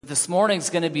This morning's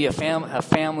going to be a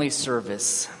family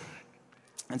service.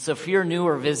 And so if you're new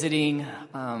or visiting,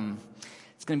 it's going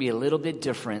to be a little bit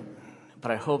different.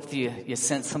 But I hope you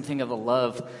sense something of the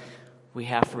love we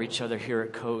have for each other here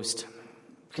at Coast.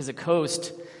 Because at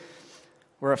Coast,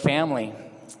 we're a family.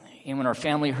 And when our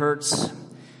family hurts,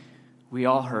 we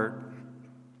all hurt.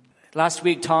 Last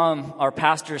week, Tom, our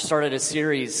pastor, started a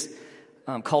series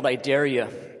called I Dare Ya.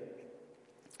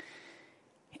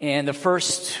 And the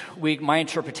first week, my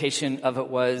interpretation of it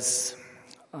was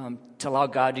to allow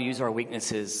God to use our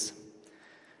weaknesses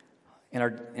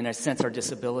and in a sense, our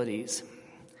disabilities.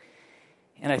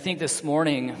 And I think this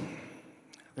morning,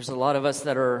 there's a lot of us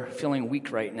that are feeling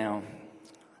weak right now.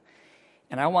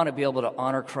 And I want to be able to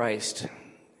honor Christ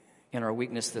in our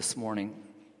weakness this morning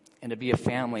and to be a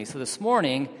family. So this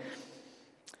morning,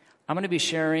 I'm going to be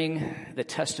sharing the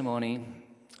testimony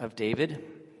of David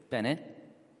Bennett.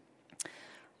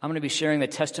 I'm going to be sharing the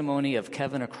testimony of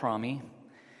Kevin Akrami,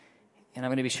 and I'm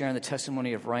going to be sharing the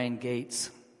testimony of Ryan Gates,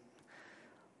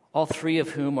 all three of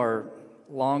whom are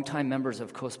longtime members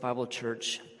of Coast Bible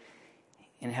Church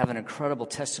and have an incredible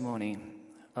testimony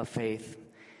of faith.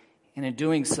 And in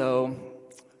doing so,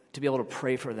 to be able to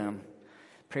pray for them,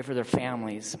 pray for their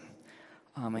families,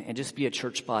 and just be a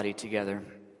church body together.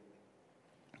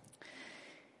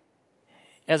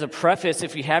 As a preface,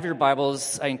 if you have your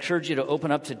Bibles, I encourage you to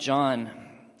open up to John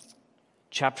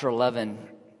chapter 11.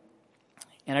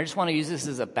 And I just want to use this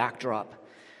as a backdrop.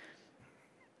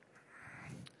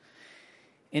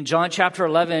 In John chapter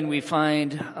 11, we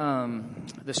find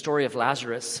the story of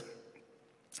Lazarus.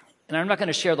 And I'm not going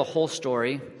to share the whole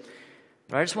story,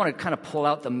 but I just want to kind of pull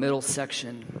out the middle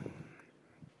section.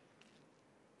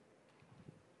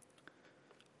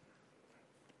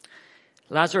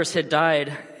 Lazarus had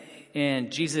died, and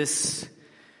Jesus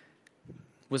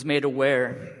was made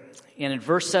aware. And in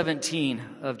verse 17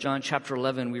 of John chapter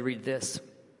 11, we read this.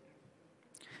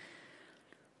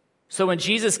 So when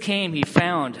Jesus came, he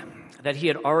found that he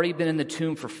had already been in the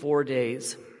tomb for 4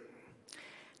 days.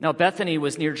 Now Bethany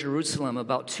was near Jerusalem,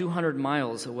 about 200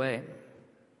 miles away,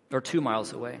 or 2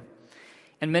 miles away.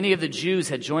 And many of the Jews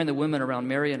had joined the women around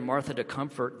Mary and Martha to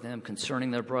comfort them concerning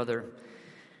their brother.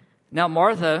 Now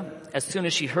Martha, as soon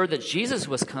as she heard that Jesus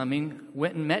was coming,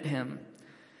 went and met him.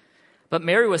 But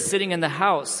Mary was sitting in the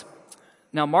house.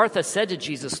 Now Martha said to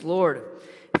Jesus, Lord,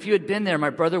 if you had been there,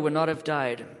 my brother would not have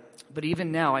died. But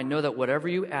even now I know that whatever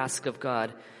you ask of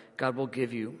God, God will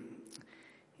give you.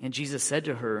 And Jesus said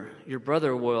to her, your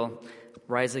brother will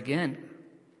rise again.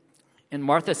 And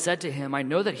Martha said to him, I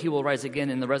know that he will rise again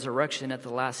in the resurrection at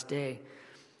the last day.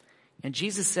 And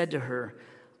Jesus said to her,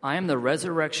 I am the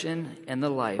resurrection and the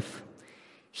life.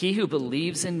 He who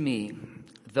believes in me,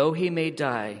 though he may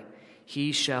die,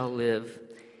 he shall live.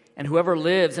 And whoever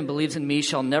lives and believes in me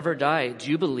shall never die. Do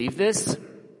you believe this?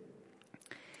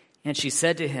 And she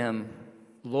said to him,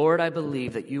 Lord, I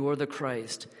believe that you are the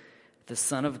Christ, the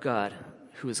Son of God,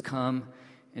 who has come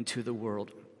into the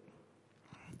world.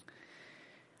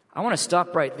 I want to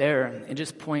stop right there and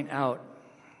just point out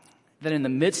that in the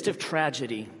midst of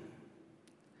tragedy,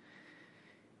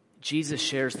 Jesus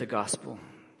shares the gospel.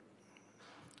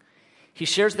 He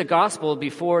shares the gospel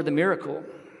before the miracle.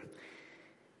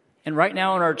 And right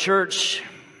now in our church,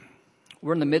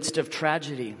 we're in the midst of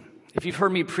tragedy. If you've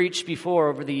heard me preach before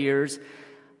over the years,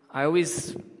 I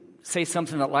always say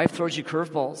something that life throws you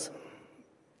curveballs.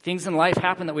 Things in life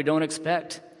happen that we don't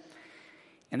expect.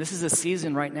 And this is a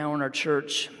season right now in our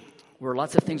church where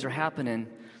lots of things are happening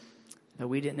that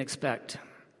we didn't expect.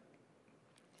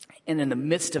 And in the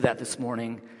midst of that this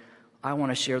morning, I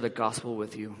want to share the gospel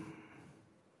with you.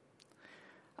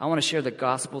 I want to share the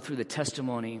gospel through the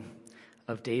testimony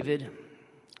of David,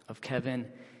 of Kevin,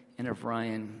 and of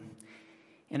Ryan.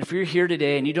 And if you're here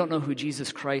today and you don't know who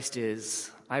Jesus Christ is,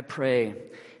 I pray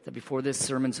that before this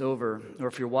sermon's over, or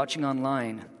if you're watching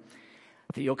online,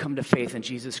 that you'll come to faith in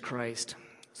Jesus Christ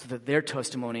so that their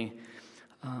testimony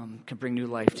can bring new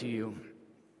life to you.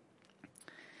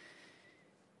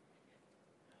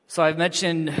 So I've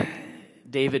mentioned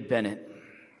David Bennett.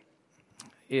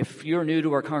 If you're new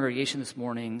to our congregation this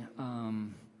morning,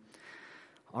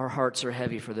 our hearts are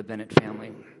heavy for the Bennett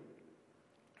family.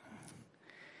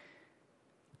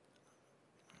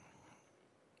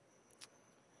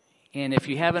 And if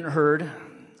you haven't heard,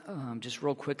 just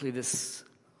real quickly,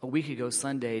 a week ago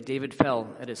Sunday, David fell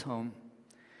at his home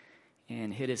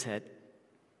and hit his head.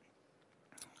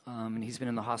 And he's been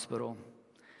in the hospital.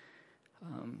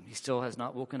 He still has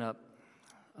not woken up.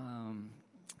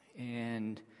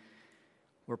 And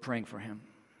we're praying for him.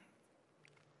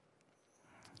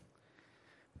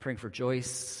 Praying for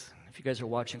Joyce. If you guys are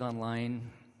watching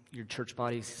online, your church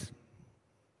bodies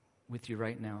with you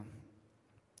right now.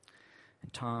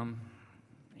 And Tom,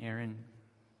 Aaron.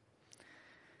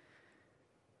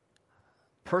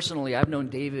 Personally, I've known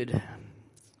David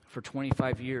for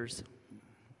 25 years.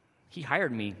 He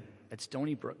hired me at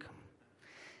Stony Brook.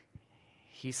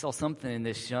 He saw something in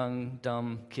this young,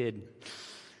 dumb kid.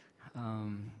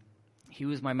 He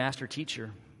was my master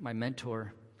teacher, my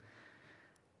mentor.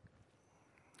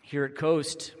 Here at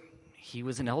Coast, he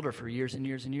was an elder for years and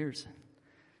years and years.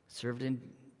 Served in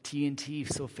T&T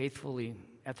so faithfully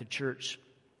at the church.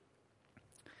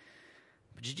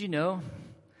 But did you know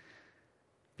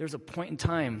there's a point in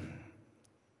time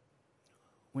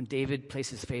when David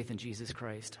placed his faith in Jesus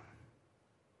Christ?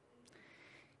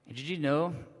 And did you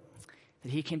know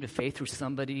that he came to faith through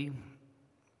somebody?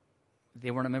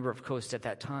 They weren't a member of Coast at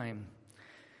that time,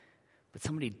 but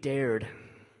somebody dared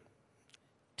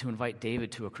to invite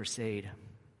David to a crusade.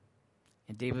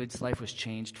 And David's life was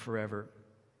changed forever.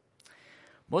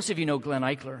 Most of you know Glenn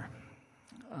Eichler.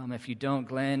 If you don't,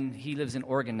 Glenn, he lives in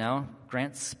Oregon now,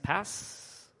 Grants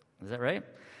Pass, is that right?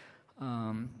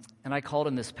 And I called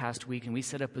him this past week, and we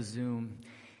set up a Zoom.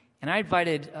 And I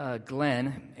invited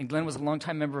Glenn, and Glenn was a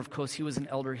longtime member of Coast. He was an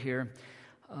elder here.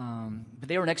 But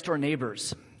they were next-door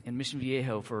neighbors in Mission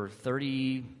Viejo for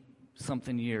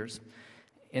 30-something years.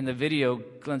 In the video,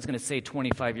 Glenn's going to say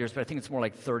 25 years, but I think it's more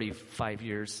like 35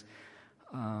 years.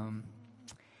 And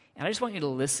I just want you to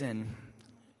listen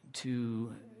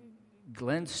to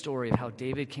Glenn's story of how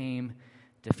David came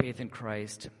to faith in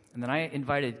Christ. And then I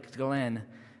invited Glenn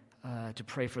to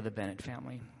pray for the Bennett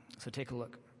family. So take a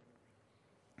look.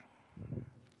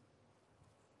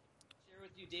 Share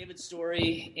with you David's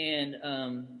story and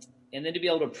then to be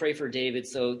able to pray for David.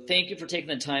 So thank you for taking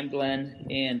the time, Glenn,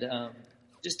 and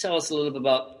just tell us a little bit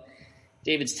about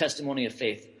David's testimony of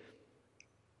faith.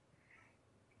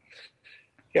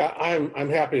 Yeah, I'm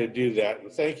happy to do that.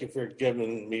 And thank you for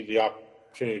giving me the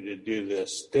opportunity to do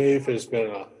this. Dave has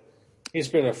been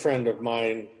a friend of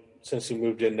mine since he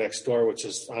moved in next door, which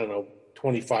is,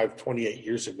 28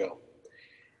 years ago.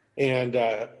 And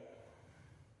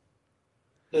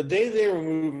the day they were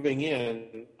moving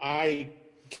in, I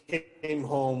came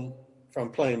home from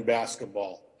playing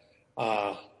basketball.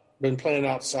 Been playing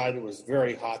outside. It was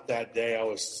very hot that day. I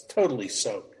was totally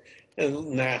soaked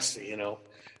and nasty,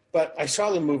 But I saw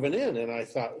them moving in, and I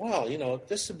thought, well,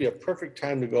 this would be a perfect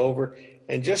time to go over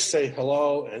and just say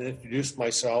hello and introduce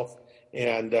myself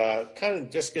and kind of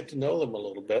just get to know them a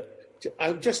little bit.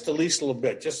 Just at least a little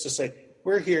bit, just to say,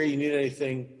 we're here, you need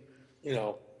anything,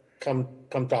 come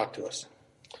talk to us.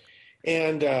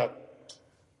 And,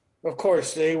 of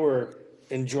course, they were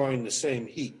enjoying the same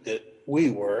heat that we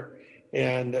were,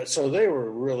 and so they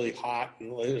were really hot,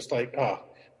 and it was like, oh,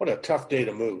 what a tough day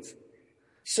to move.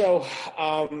 So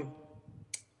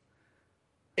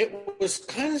it was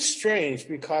kind of strange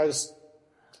because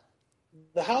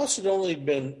the house had only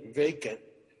been vacant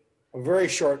a very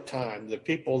short time. The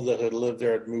people that had lived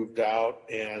there had moved out,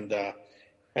 and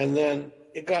then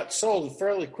it got sold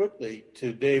fairly quickly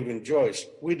to Dave and Joyce.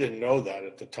 We didn't know that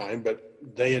at the time, but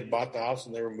they had bought the house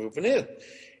and they were moving in.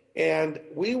 And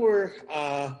we were,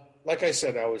 like I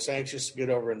said, I was anxious to get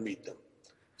over and meet them.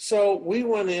 So we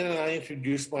went in and I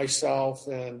introduced myself,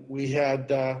 and we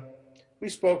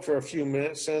spoke for a few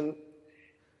minutes. And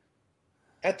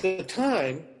at the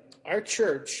time, our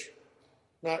church,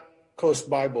 not Coast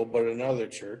Bible, but another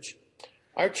church,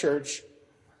 our church,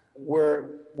 where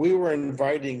we were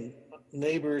inviting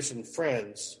neighbors and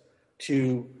friends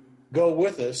to go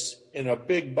with us in a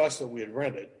big bus that we had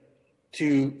rented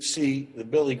to see the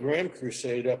Billy Graham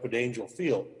crusade up at Angel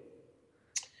Field.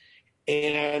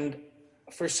 And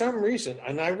for some reason,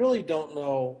 and I really don't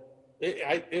know,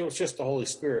 it was just the Holy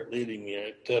Spirit leading me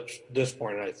at this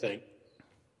point, I think.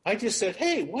 I just said,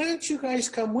 hey, why don't you guys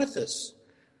come with us?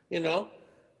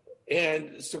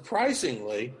 And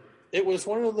surprisingly, it was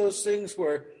one of those things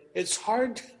where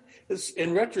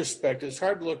in retrospect, it's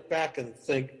hard to look back and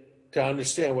to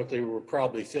understand what they were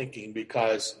probably thinking,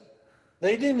 because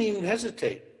they didn't even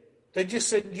hesitate. They just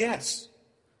said yes.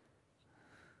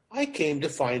 I came to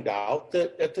find out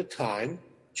that at the time,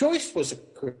 Joyce was a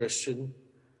Christian,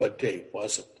 but Dave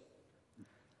wasn't.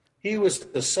 He was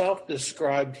the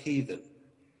self-described heathen.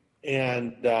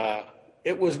 And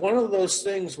it was one of those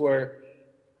things where,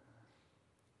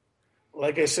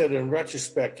 like I said, in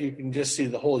retrospect, you can just see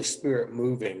the Holy Spirit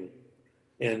moving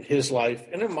in his life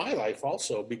and in my life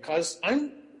also, because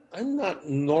I'm not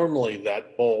normally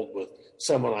that bold with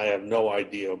someone I have no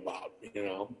idea about,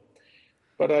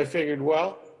 But I figured,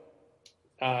 well,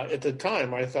 at the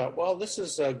time, I thought, well, this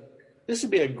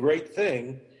would be a great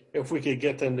thing if we could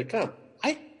get them to come.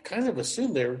 I kind of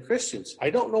assumed they were Christians. I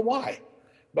don't know why.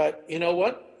 But you know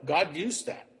what? God used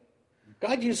that.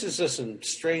 God uses us in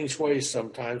strange ways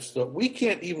sometimes that we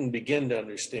can't even begin to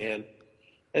understand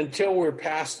until we're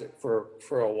past it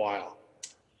for a while.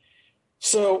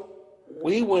 So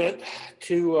we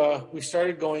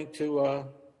started going to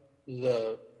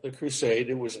the crusade.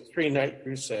 It was a 3-night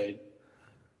crusade.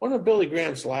 One of Billy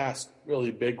Graham's last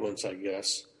really big ones, I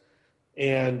guess.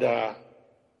 And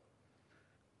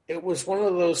it was one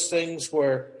of those things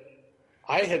where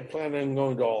I had planned on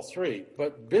going to all 3,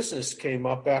 but business came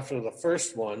up after the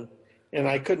first one, and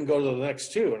I couldn't go to the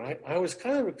next 2. And I was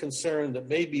kind of concerned that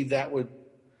maybe that would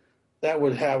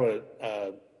have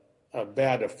a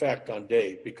bad effect on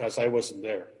Dave because I wasn't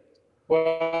there.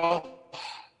 Well,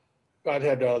 God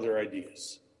had other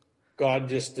ideas. God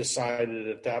just decided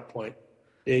at that point,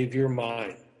 Dave, you're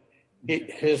mine.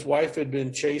 His wife had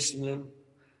been chasing him.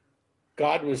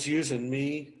 God was using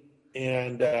me.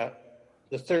 And the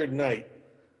 3rd night,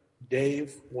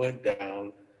 Dave went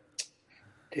down.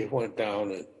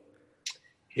 And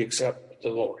he accepted the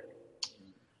Lord.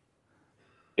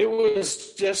 It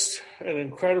was just an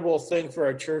incredible thing for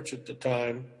our church at the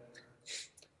time.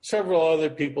 Several other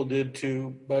people did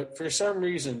too, but for some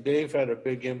reason, Dave had a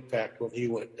big impact when he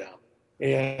went down.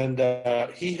 And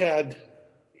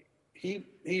he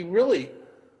really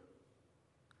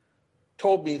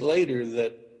told me later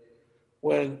that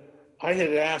when I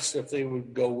had asked if they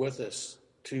would go with us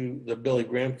to the Billy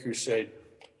Graham crusade,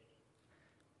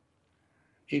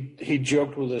 he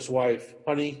joked with his wife,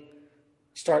 honey,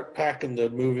 start packing the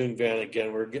moving van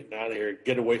again. We're getting out of here.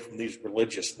 Get away from these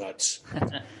religious nuts.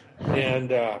 And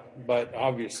but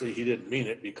obviously he didn't mean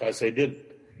it because they didn't.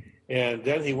 And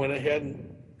then he went ahead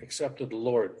and accepted the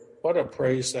Lord. What a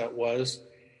praise that was.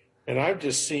 And I've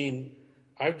just seen,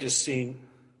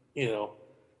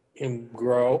 him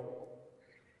grow.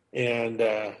 And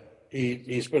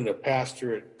he's been a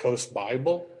pastor at Coast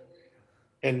Bible.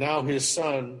 And now his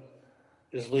son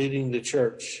is leading the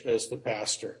church as the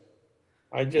pastor.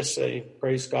 I just say,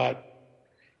 praise God.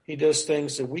 He does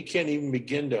things that we can't even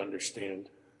begin to understand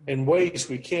in ways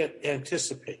we can't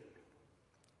anticipate.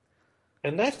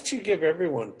 And that should give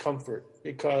everyone comfort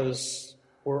because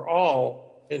we're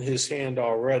all in his hand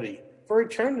already for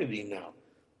eternity now.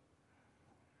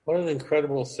 What an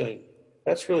incredible thing.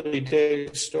 That's really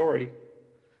Dave's story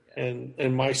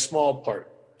and my small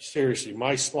part, seriously,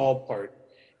 my small part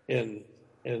in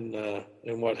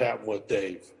what happened with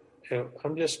Dave. And I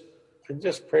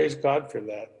just praise God for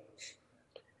that.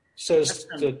 It says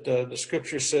that the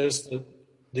scripture says that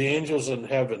the angels in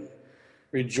heaven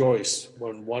rejoice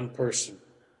when one person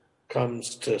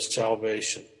comes to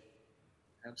salvation.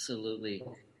 Absolutely.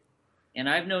 And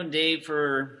I've known Dave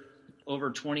for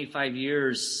over 25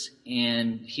 years,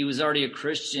 and he was already a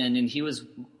Christian, and he was,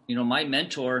 my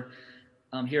mentor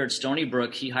here at Stony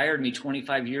Brook. He hired me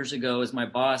 25 years ago as my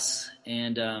boss,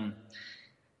 and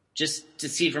just to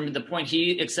see from the point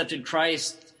he accepted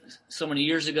Christ so many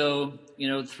years ago,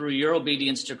 through your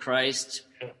obedience to Christ,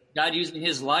 God using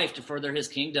his life to further his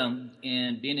kingdom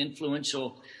and being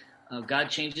influential. God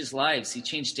changed his lives. He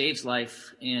changed Dave's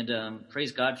life, and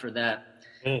praise God for that.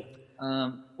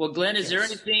 Well, Glenn, is there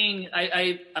anything,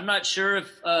 I'm not sure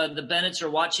if the Bennetts are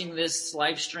watching this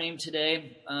live stream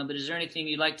today, but is there anything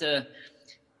you'd like to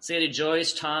say to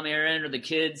Joyce, Tom, Aaron, or the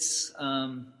kids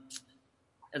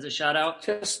as a shout out?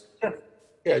 Just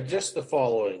the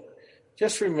following.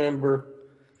 Just remember,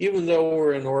 even though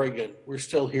we're in Oregon, we're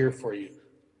still here for you.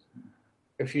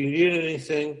 If you need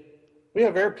anything, we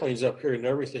have airplanes up here and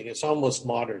everything. It's almost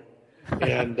modern.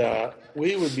 And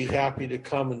we would be happy to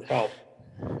come and help.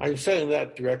 I'm saying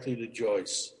that directly to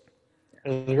Joyce.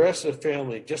 And the rest of the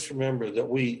family, just remember that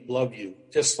we love you,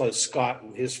 just like Scott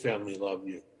and his family love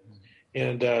you.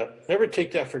 And never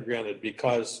take that for granted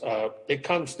because it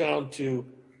comes down to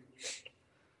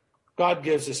God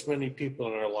gives us many people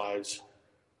in our lives,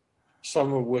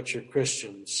 some of which are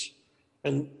Christians.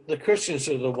 And the Christians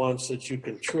are the ones that you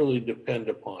can truly depend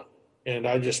upon. And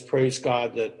I just praise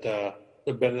God that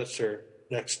the Bennetts are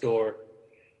next door.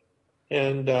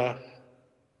 And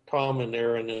Tom and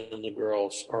Aaron and the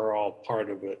girls are all part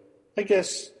of it. I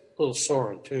guess a little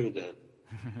Soren too then.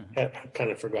 I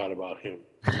kind of forgot about him.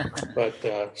 But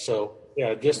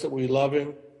just that we love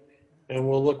him and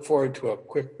we'll look forward to a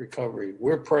quick recovery.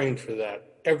 We're praying for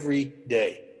that every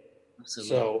day. Absolutely.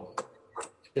 So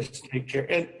just take care.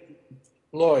 And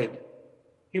Lloyd,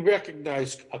 he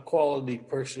recognized a quality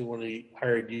person when he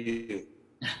hired you.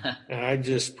 And I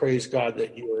just praise God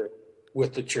that you were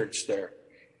with the church there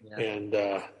and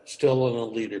still in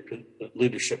a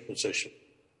leadership position.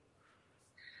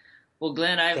 Well,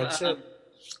 Glenn,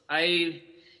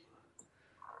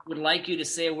 would like you to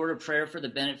say a word of prayer for the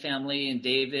Bennett family and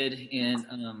David,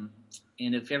 and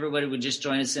if everybody would just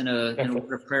join us in a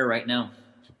word of prayer right now.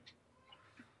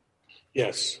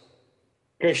 Yes.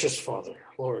 Gracious Father,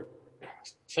 Lord,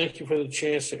 thank you for the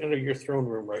chance to enter your throne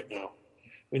room right now.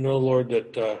 We know, Lord,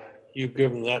 that you've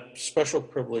given that special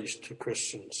privilege to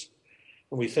Christians,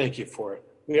 and we thank you for it.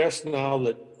 We ask now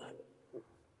that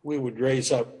we would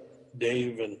raise up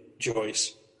Dave and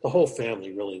Joyce, the whole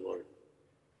family, really, Lord.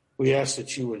 We ask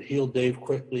that you would heal Dave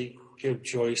quickly, give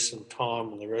Joyce and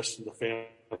Tom and the rest of the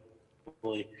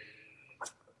family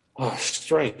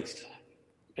strength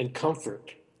and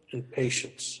comfort and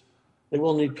patience. They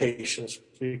will need patience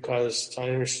because I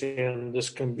understand this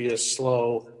can be a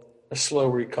slow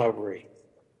recovery.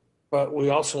 But we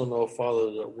also know,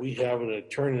 Father, that we have an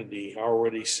eternity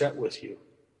already set with you.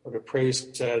 What a praise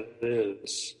that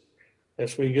is.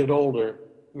 As we get older,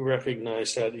 we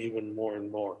recognize that even more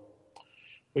and more.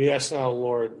 We ask now,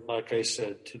 Lord, like I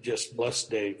said, to just bless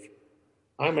Dave.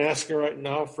 I'm asking right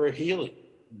now for a healing,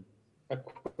 a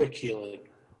quick healing.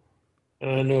 And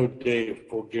I know Dave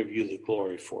will give you the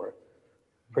glory for it.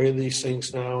 Pray these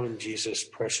things now in Jesus'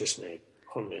 precious name.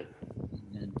 Amen.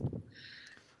 Amen.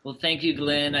 Well, thank you,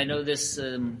 Glenn. I know this,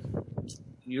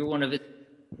 you're one of it.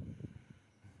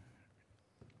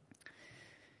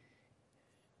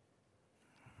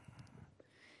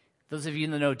 Those of you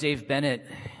that know Dave Bennett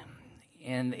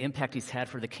and the impact he's had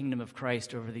for the kingdom of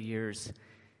Christ over the years,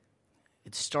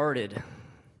 it started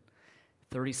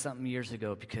 30-something years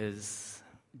ago because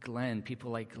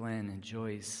people like Glenn and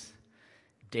Joyce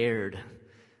dared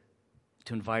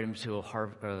to invite him to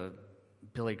a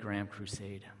Billy Graham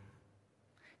crusade.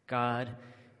 God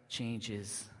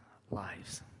changes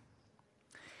lives.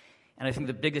 And I think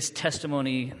the biggest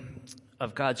testimony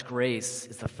of God's grace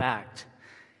is the fact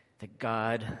that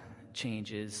God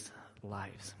changes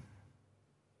lives.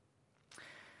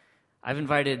 I've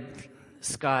invited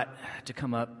Scott to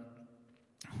come up,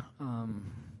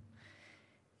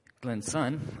 Glenn's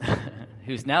son,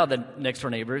 who's now the next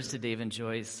door neighbors to Dave and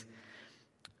Joyce,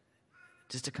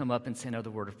 just to come up and say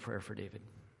another word of prayer for David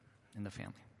and the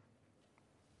family.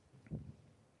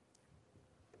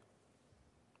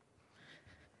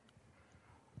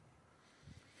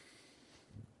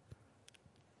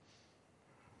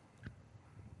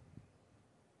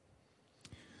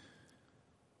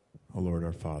 O Lord,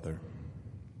 our Father,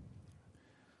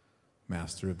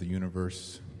 Master of the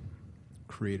universe,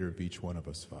 Creator of each one of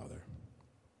us, Father,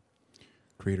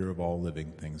 Creator of all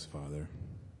living things, Father,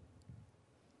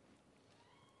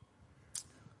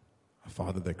 a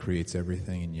Father that creates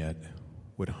everything and yet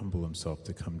would humble himself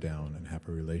to come down and have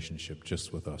a relationship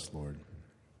just with us, Lord.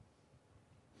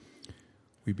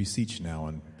 We beseech now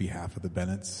on behalf of the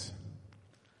Bennetts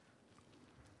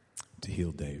to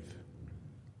heal Dave.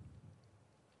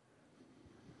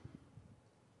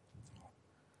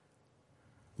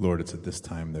 Lord, it's at this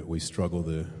time that we struggle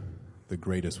the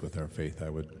greatest with our faith, I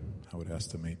would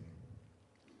estimate.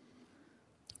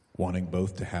 Wanting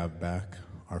both to have back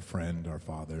our friend, our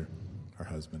father, our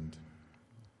husband,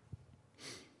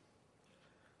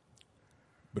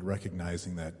 but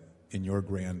recognizing that in your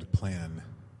grand plan,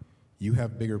 you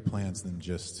have bigger plans than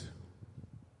just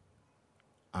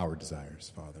our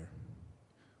desires, Father.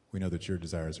 We know that your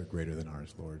desires are greater than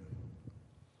ours, Lord.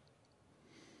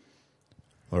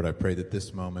 Lord, I pray that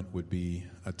this moment would be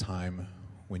a time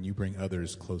when you bring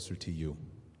others closer to you.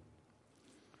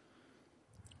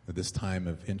 At this time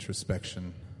of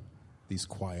introspection, these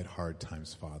quiet, hard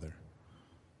times, Father,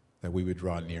 that we would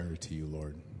draw nearer to you,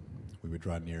 Lord. We would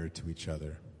draw nearer to each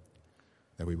other,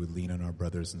 that we would lean on our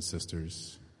brothers and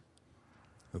sisters,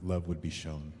 that love would be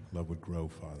shown, love would grow,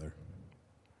 Father.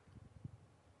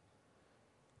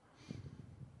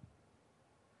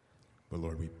 But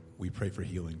Lord, we pray for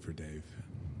healing for Dave.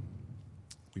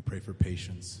 We pray for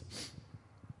patience,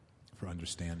 for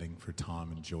understanding for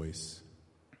Tom and Joyce.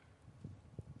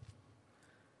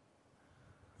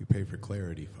 We pray for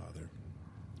clarity, Father.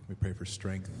 We pray for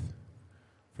strength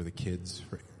for the kids,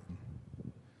 for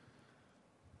Aaron.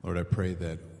 Lord, I pray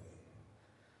that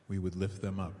we would lift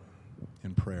them up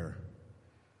in prayer.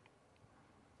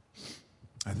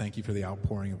 I thank you for the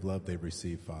outpouring of love they've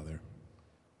received, Father.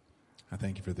 I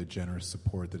thank you for the generous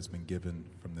support that has been given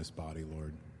from this body,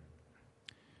 Lord.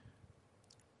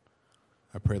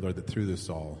 I pray, Lord, that through this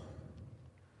all,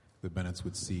 the Bennetts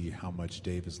would see how much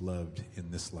Dave is loved in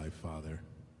this life, Father.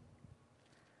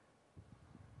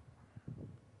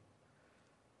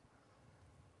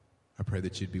 I pray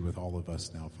that you'd be with all of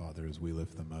us now, Father, as we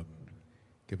lift them up.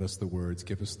 Give us the words,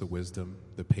 give us the wisdom,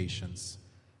 the patience,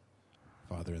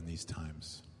 Father, in these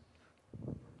times.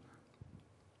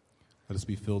 Let us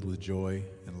be filled with joy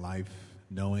and life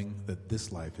knowing that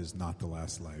this life is not the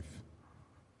last life.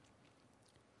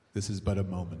 This is but a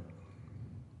moment.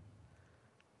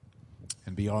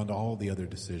 And beyond all the other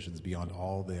decisions, beyond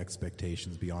all the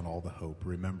expectations, beyond all the hope,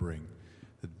 remembering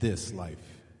that this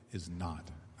life is not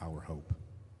our hope.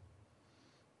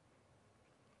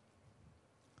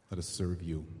 Let us serve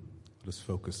you. Let us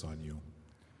focus on you.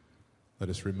 Let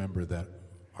us remember that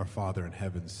our Father in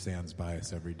heaven stands by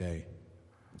us every day,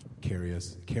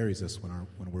 carries us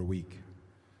when we're weak.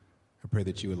 I pray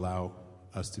that you allow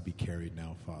us to be carried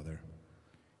now, Father,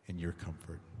 in your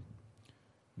comfort,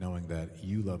 knowing that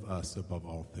you love us above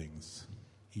all things,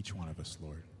 each one of us,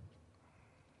 Lord.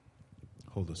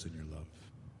 Hold us in your love.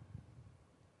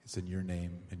 It's in your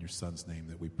name and your Son's name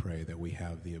that we pray that we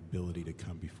have the ability to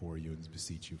come before you and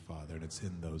beseech you, Father. And it's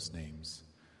in those names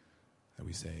that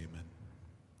we say amen.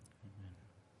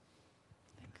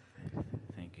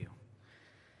 Thank you.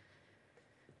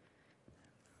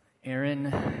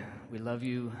 Aaron, we love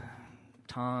you.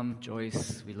 Tom,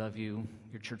 Joyce, we love you.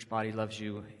 Your church body loves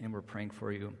you, and we're praying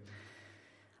for you.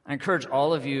 I encourage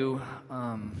all of you,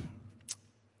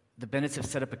 the Bennetts have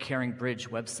set up a Caring Bridge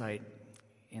website,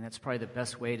 and that's probably the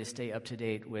best way to stay up to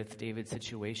date with David's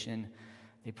situation.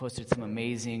 They posted some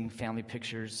amazing family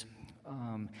pictures.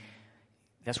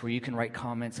 That's where you can write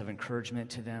comments of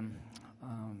encouragement to them,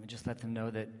 and just let them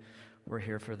know that we're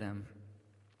here for them.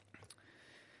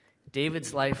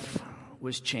 David's life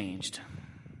was changed.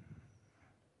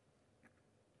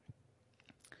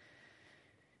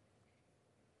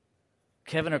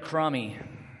 Kevin Akrami,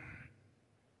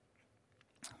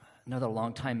 another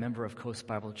longtime member of Coast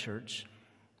Bible Church,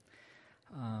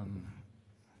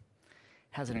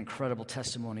 has an incredible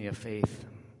testimony of faith.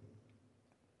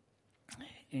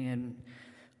 And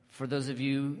for those of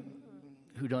you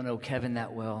who don't know Kevin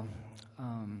that well,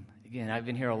 again, I've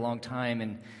been here a long time,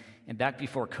 and back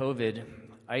before COVID,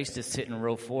 I used to sit in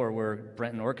row 4 where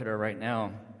Brent and Orchid are right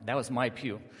now. That was my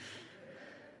pew.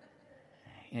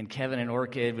 And Kevin and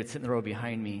Orchid would sit in the row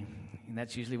behind me, and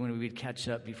that's usually when we would catch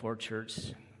up before church,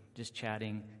 just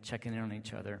chatting, checking in on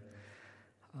each other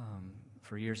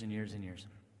for years and years and years.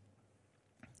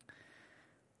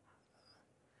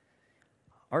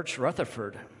 Arch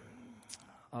Rutherford,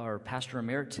 our pastor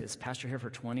emeritus, pastor here for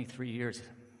 23 years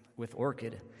with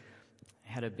Orchid,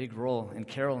 had a big role in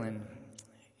Carolyn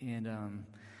and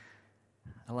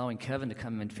allowing Kevin to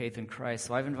come in faith in Christ.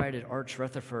 So I've invited Arch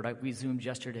Rutherford. We Zoomed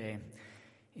yesterday.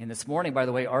 And this morning, by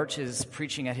the way, Arch is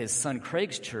preaching at his son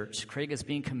Craig's church. Craig is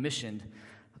being commissioned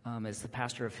as the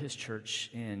pastor of his church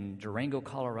in Durango,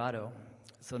 Colorado.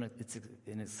 So it's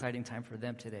an exciting time for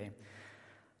them today.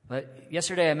 But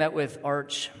yesterday I met with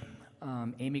Arch.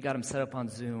 Amy got him set up on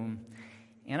Zoom.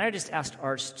 And I just asked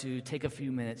Arch to take a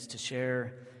few minutes to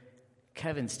share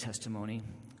Kevin's testimony,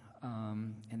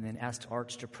 and then asked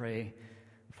Arch to pray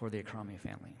for the Akrami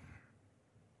family.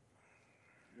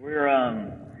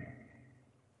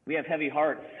 We have heavy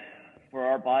hearts for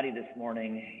our body this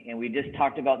morning, and we just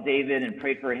talked about David and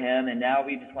prayed for him, and now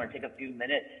we just want to take a few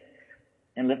minutes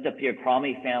and lift up the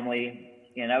Akrami family.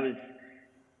 And I was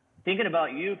thinking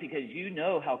about you because you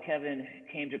know how Kevin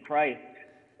came to Christ,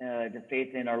 to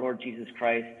faith in our Lord Jesus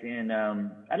Christ, and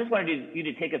I just wanted you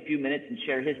to take a few minutes and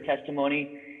share his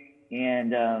testimony,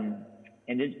 and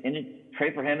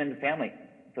pray for him and the family.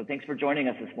 So thanks for joining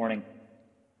us this morning.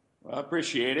 Well, I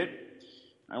appreciate it.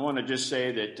 I want to just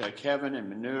say that Kevin and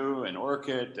Manu and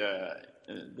Orchid,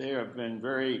 they have been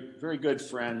very, very good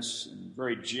friends, and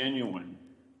very genuine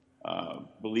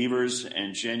believers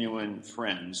and genuine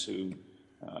friends who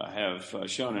have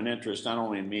shown an interest not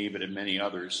only in me but in many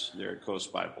others there at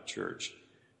Coast Bible Church,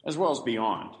 as well as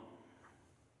beyond.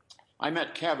 I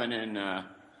met Kevin and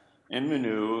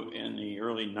Manu in the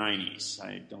early 90s.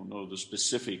 I don't know the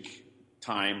specific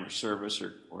time or service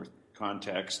or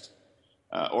context.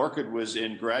 Orchid was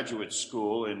in graduate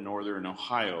school in northern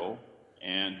Ohio,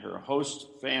 and her host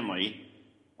family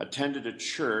attended a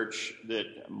church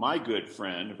that my good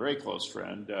friend, a very close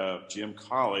friend, Jim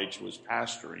College, was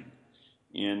pastoring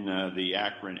in the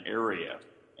Akron area.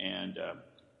 And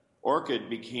Orchid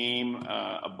became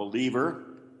a believer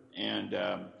and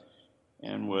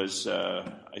was,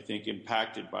 I think,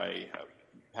 impacted by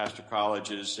Pastor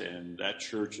College's and that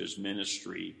church's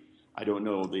ministry. I don't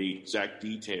know the exact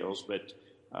details, but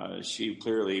she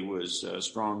clearly was a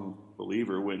strong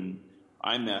believer when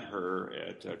I met her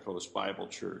at Coast Bible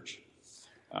Church.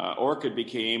 Orchid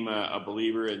became a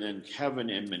believer, and then Kevin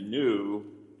and Manu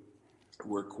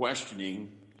were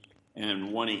questioning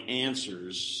and wanting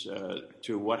answers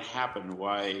to what happened,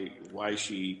 why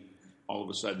she all of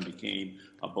a sudden became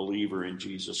a believer in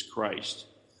Jesus Christ.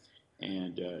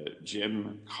 And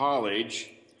Jim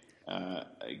College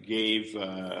gave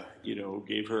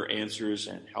her answers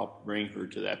and helped bring her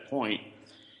to that point,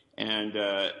 and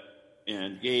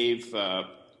gave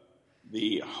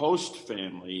the host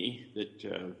family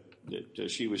that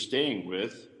she was staying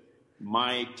with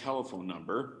my telephone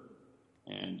number,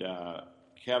 and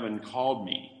Kevin called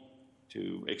me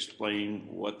to explain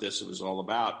what this was all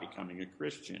about, becoming a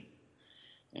Christian.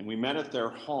 And we met at their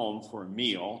home for a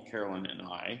meal, Carolyn and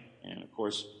I. And of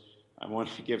course, I want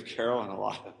to give Carolyn a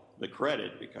lot of the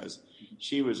credit because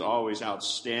she was always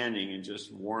outstanding in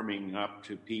just warming up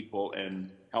to people and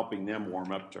helping them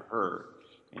warm up to her.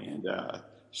 And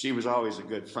she was always a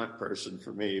good front person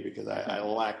for me because I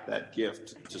lack that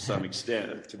gift to some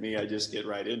extent. To me, I just get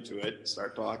right into it and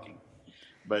start talking.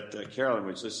 But Carolyn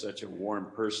was just such a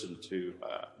warm person to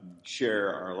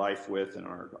share our life with and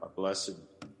our blessed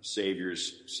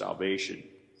Savior's salvation.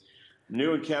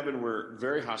 New and Kevin were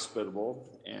very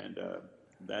hospitable, and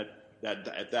that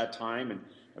at that time, and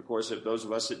of course, if those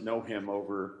of us that know him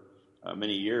over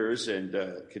many years and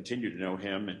continue to know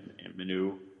him and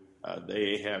Manu,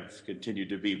 they have continued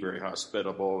to be very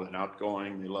hospitable and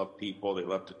outgoing. They love people. They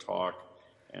love to talk,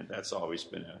 and that's always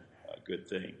been a good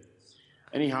thing.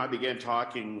 Anyhow, I began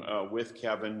talking with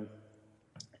Kevin,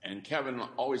 and Kevin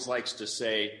always likes to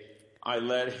say, I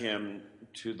led him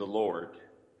to the Lord.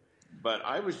 But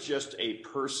I was just a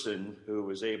person who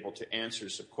was able to answer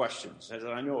some questions, as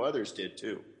I know others did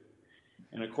too.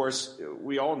 And of course,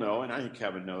 we all know, and I think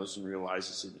Kevin knows and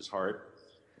realizes in his heart,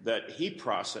 that he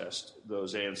processed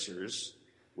those answers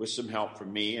with some help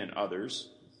from me and others.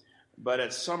 But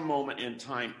at some moment in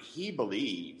time, he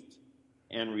believed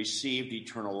and received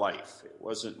eternal life. It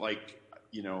wasn't like,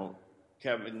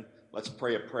 Kevin, let's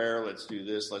pray a prayer, let's do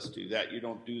this, let's do that. You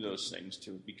don't do those things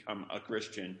to become a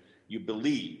Christian. You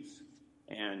believe.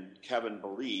 And Kevin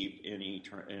believed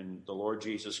in the Lord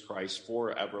Jesus Christ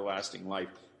for everlasting life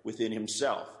within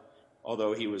himself,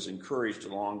 although he was encouraged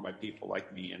along by people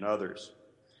like me and others.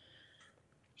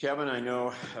 Kevin, I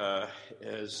know,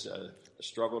 has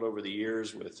struggled over the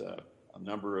years with a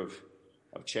number of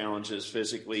challenges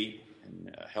physically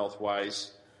and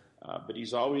health-wise, but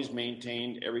he's always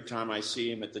maintained, every time I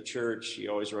see him at the church, he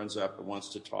always runs up and wants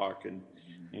to talk and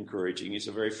encouraging. He's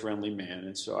a very friendly man,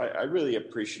 and so I really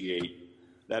appreciate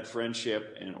that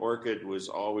friendship. And Orchid was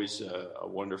always a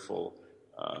wonderful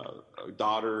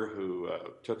daughter who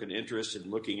took an interest in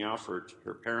looking out for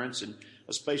her parents, and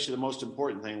especially the most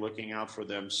important thing, looking out for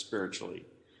them spiritually.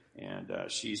 And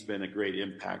she's been a great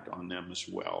impact on them as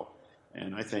well.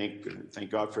 And I thank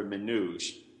God for Manu,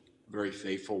 very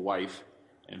faithful wife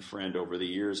and friend over the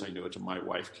years. I know to my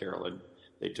wife, Carolyn,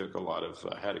 they took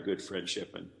had a good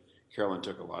friendship, and Carolyn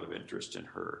took a lot of interest in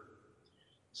her.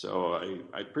 So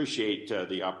I appreciate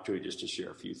the opportunity just to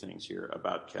share a few things here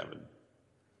about Kevin.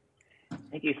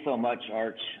 Thank you so much,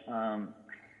 Arch. I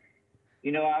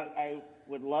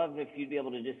would love if you'd be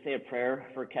able to just say a prayer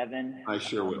for Kevin. I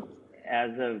sure will.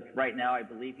 As of right now, I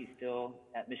believe he's still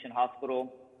at Mission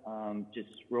Hospital, just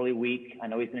really weak. I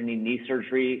know he's going to need knee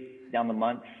surgery down the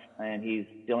months, and he's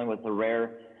dealing with a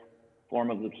rare form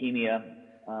of leukemia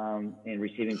and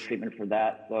receiving treatment for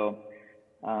that. So,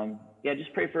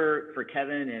 just pray for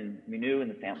Kevin and Manu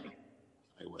and the family.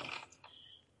 I will.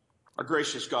 Our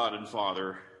gracious God and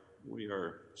Father, we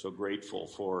are so grateful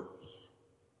for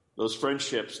those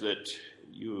friendships that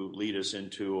you lead us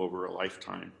into over a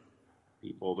lifetime,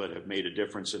 people that have made a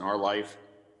difference in our life,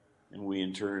 and we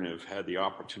in turn have had the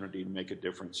opportunity to make a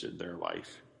difference in their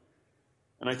life.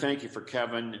 And I thank you for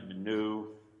Kevin and Manu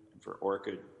and for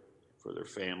Orchid, for their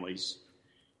families.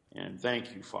 And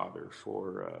thank you, Father,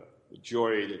 for the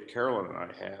joy that Carolyn and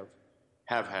I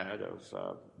have had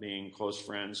of being close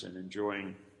friends and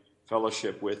enjoying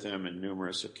fellowship with them in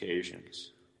numerous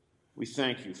occasions. We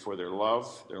thank you for their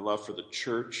love for the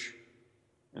church,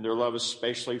 and their love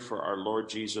especially for our Lord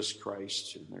Jesus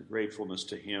Christ, and their gratefulness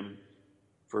to him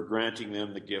for granting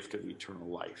them the gift of eternal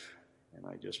life. And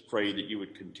I just pray that you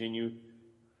would continue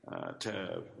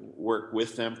to work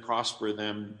with them, prosper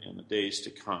them in the days to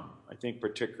come. I think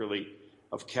particularly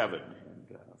of Kevin.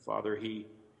 And Father, he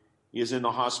is in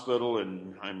the hospital,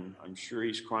 and I'm sure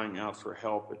he's crying out for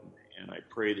help, and I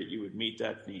pray that you would meet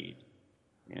that need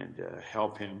and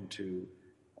help him to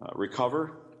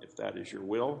recover, if that is your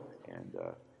will, and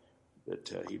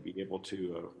that he'd be able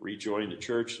to rejoin the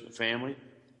church and the family.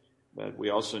 But we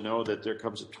also know that there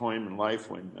comes a time in life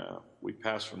when we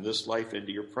pass from this life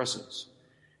into your presence.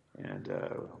 And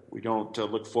we don't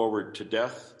look forward to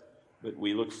death, but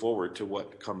we look forward to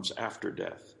what comes after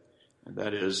death. And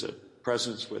that is a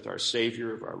presence with our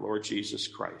Savior, of our Lord Jesus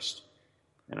Christ.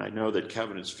 And I know that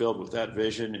Kevin is filled with that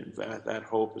vision and that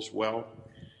hope as well.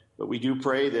 But we do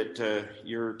pray that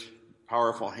your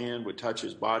powerful hand would touch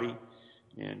his body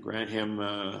and grant him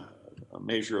a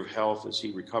measure of health as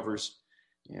he recovers.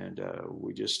 And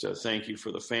we just thank you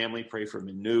for the family. Pray for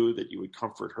Minu, that you would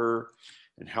comfort her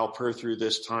and help her through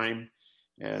this time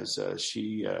as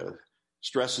she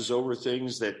stresses over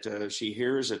things that she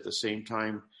hears, at the same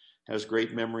time has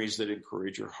great memories that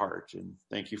encourage her heart. And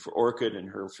thank you for Orchid and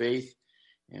her faith,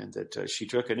 and that she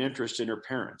took an interest in her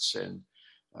parents and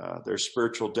their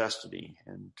spiritual destiny,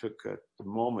 and took a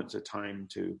moment of time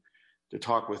to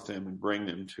talk with them and bring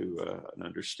them to an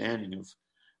understanding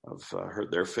of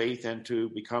their faith, and to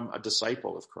become a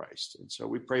disciple of Christ. And so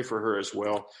we pray for her as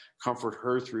well. Comfort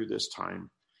her through this time.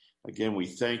 Again, we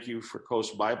thank you for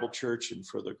Coast Bible Church and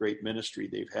for the great ministry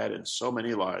they've had in so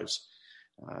many lives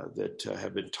that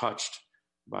have been touched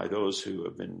by those who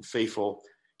have been faithful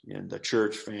in the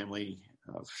church family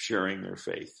of sharing their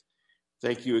faith.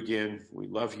 Thank you again. We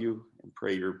love you and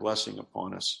pray your blessing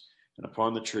upon us and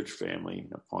upon the church family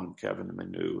and upon Kevin and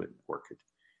Manu and Orchid.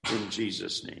 In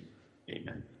Jesus' name,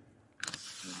 amen.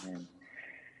 Amen.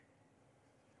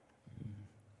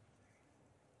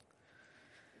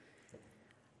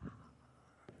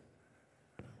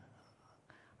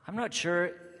 I'm not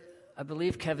sure. I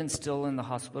believe Kevin's still in the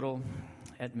hospital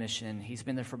admission. He's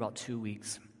been there for about 2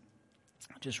 weeks,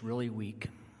 just really weak.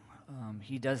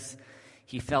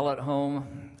 He fell at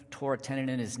home, tore a tendon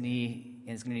in his knee,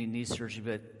 and is going to need knee surgery,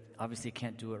 but obviously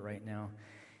can't do it right now,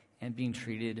 and being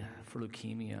treated for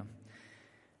leukemia.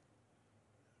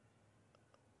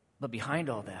 But behind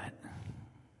all that,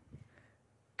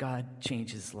 God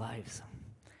changes lives.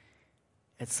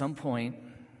 At some point,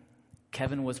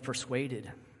 Kevin was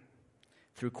persuaded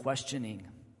through questioning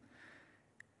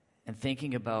and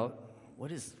thinking about, what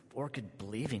is Orchid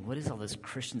believing? What is all this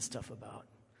Christian stuff about?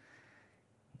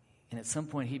 And at some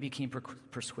point, he became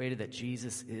persuaded that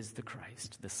Jesus is the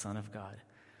Christ, the Son of God.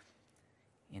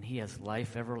 And he has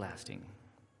life everlasting.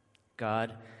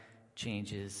 God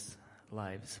changes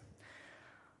lives.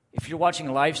 If you're watching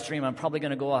a live stream, I'm probably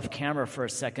going to go off camera for a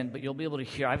second, but you'll be able to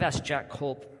hear. I've asked Jack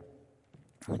Culp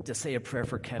to say a prayer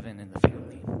for Kevin and the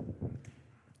family.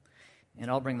 And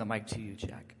I'll bring the mic to you,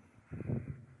 Jack.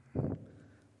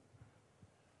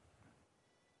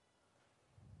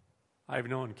 I've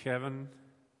known Kevin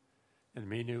and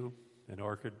Minu and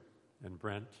Orchid and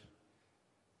Brent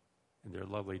and their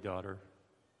lovely daughter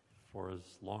for as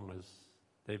long as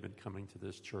they've been coming to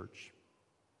this church.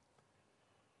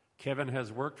 Kevin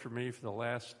has worked for me for the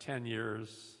last 10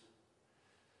 years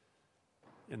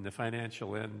in the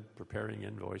financial end, preparing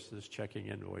invoices, checking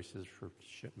invoices for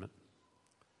shipment.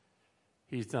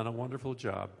 He's done a wonderful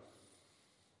job.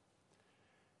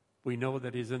 We know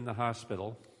that he's in the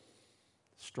hospital,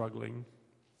 struggling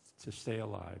to stay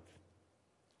alive.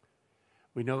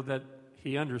 We know that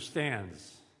he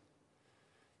understands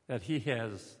that he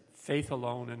has faith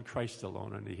alone in Christ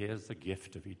alone, and he has the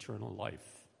gift of eternal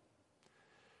life.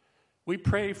 We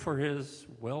pray for his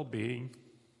well-being,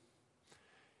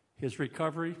 his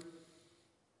recovery,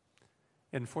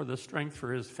 and for the strength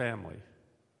for his family,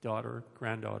 daughter,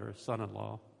 granddaughter,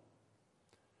 son-in-law,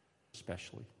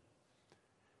 especially.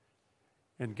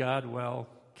 And God, well,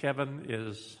 Kevin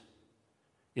is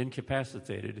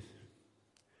incapacitated.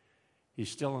 He's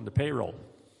still on the payroll.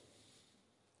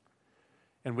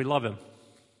 And we love him.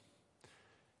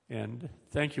 And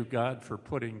thank you, God, for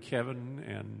putting Kevin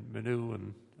and Manu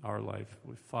in our life.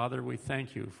 Father, we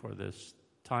thank you for this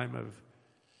time of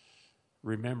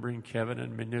remembering Kevin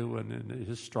and Manu and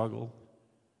his struggle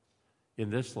in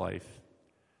this life.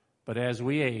 But as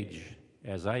we age,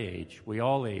 as I age, we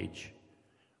all age,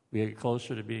 we get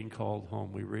closer to being called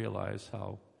home. We realize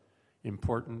how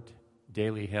important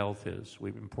daily health is.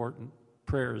 Important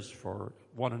prayers for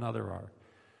one another are.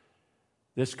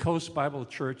 This Coast Bible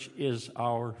Church is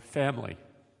our family.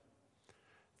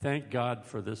 Thank God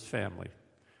for this family.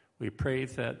 We pray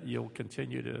that you'll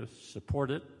continue to support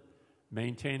it,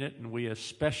 maintain it, and we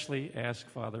especially ask,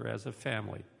 Father, as a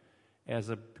family, as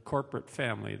a corporate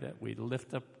family, that we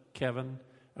lift up Kevin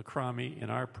Akrami in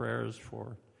our prayers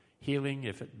for healing,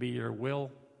 if it be your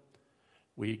will.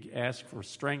 We ask for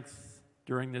strength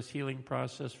during this healing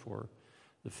process for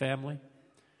the family.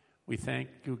 We thank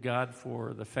you, God,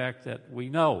 for the fact that we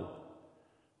know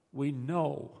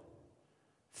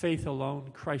faith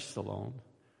alone, Christ alone.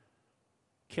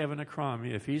 Kevin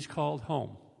Akrami, if he's called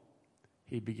home,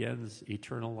 he begins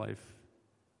eternal life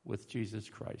with Jesus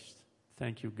Christ.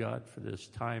 Thank you, God, for this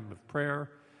time of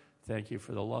prayer. Thank you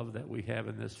for the love that we have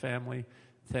in this family.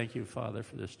 Thank you, Father,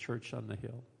 for this church on the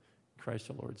hill. In Christ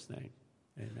the Lord's name,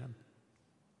 amen.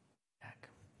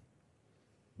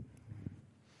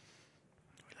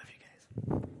 We love you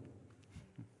guys.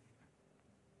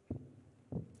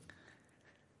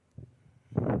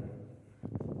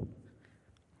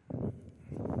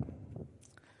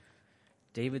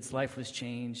 David's life was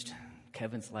changed.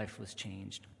 Kevin's life was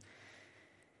changed.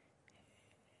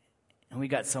 And we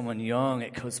got someone young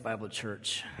at Coast Bible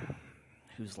Church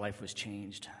whose life was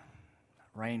changed.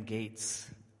 Ryan Gates,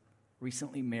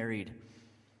 recently married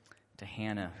to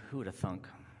Hannah. Who would have thunk?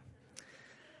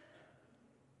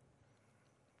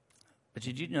 But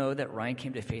did you know that Ryan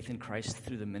came to faith in Christ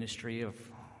through the ministry of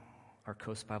our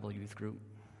Coast Bible Youth Group?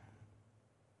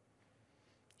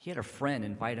 He had a friend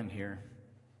invite him here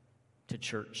to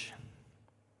church.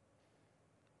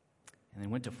 And they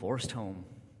went to Forest Home.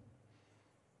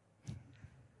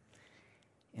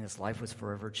 And his life was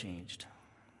forever changed.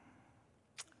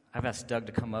 I've asked Doug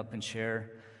to come up and share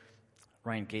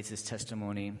Ryan Gates'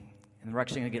 testimony. And we're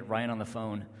actually going to get Ryan on the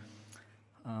phone.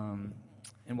 And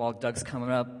while Doug's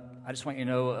coming up, I just want you to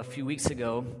know a few weeks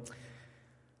ago,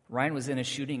 Ryan was in a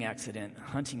shooting accident,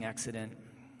 hunting accident,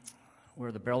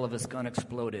 where the barrel of his gun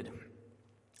exploded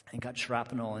and got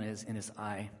shrapnel in his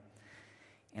eye.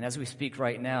 And as we speak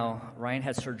right now, Ryan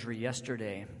had surgery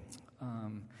yesterday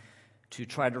to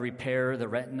try to repair the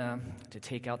retina, to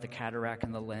take out the cataract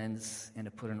in the lens, and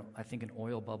to put an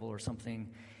oil bubble or something.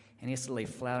 And he has to lay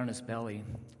flat on his belly.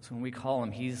 So when we call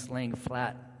him, he's laying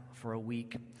flat for a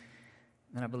week.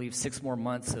 And I believe 6 more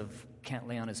months of can't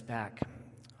lay on his back.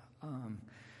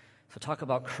 So talk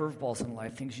about curveballs in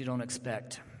life, things you don't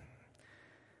expect.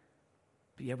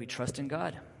 But yeah, we trust in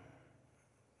God.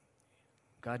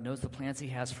 God knows the plans he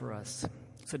has for us.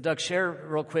 So Doug, share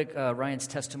real quick Ryan's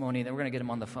testimony, and then we're going to get him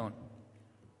on the phone.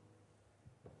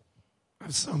 I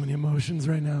have so many emotions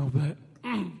right now, but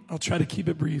I'll try to keep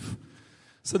it brief.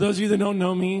 So those of you that don't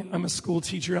know me, I'm a school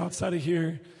teacher outside of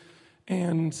here.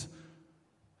 And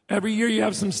every year you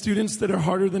have some students that are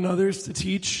harder than others to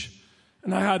teach.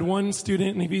 And I had one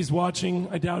student, and if he's watching,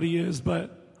 I doubt he is,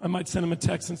 but I might send him a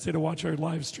text and say to watch our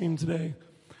live stream today.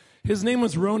 His name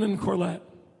was Ronan Corlett.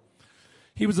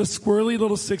 He was a squirrely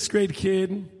little 6th grade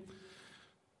kid.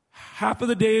 Half of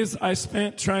the days I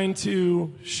spent trying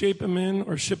to shape him in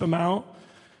or ship him out.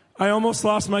 I almost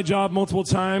lost my job multiple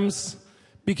times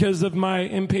because of my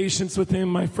impatience with him,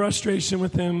 my frustration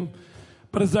with him.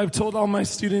 But as I've told all my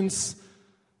students,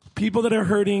 people that are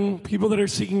hurting, people that are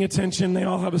seeking attention, they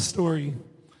all have a story.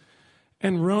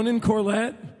 And Ronan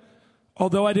Corlett,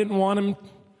 although I didn't want him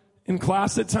in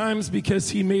class at times because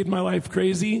he made my life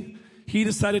crazy, he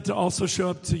decided to also show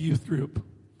up to youth group.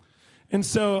 And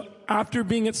so after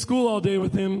being at school all day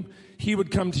with him, he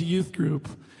would come to youth group.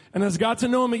 And as I got to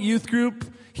know him at youth group,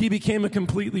 he became a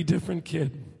completely different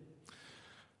kid.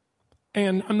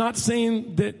 And I'm not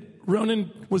saying that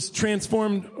Ronan was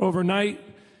transformed overnight.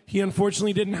 He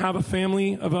unfortunately didn't have a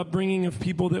family of upbringing of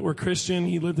people that were Christian.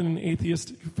 He lived in an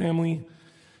atheistic family.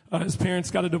 His parents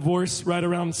got a divorce right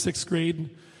around 6th grade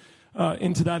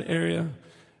into that area.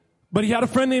 But he had a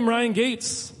friend named Ryan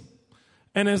Gates.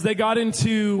 And as they got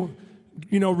into,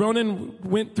 Ronan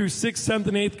went through 6th, 7th,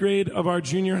 and 8th grade of our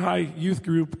junior high youth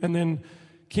group and then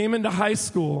came into high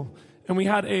school. And we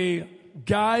had a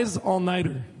guys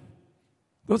all-nighter.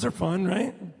 Those are fun,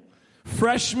 right?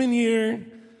 Freshman year,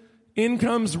 in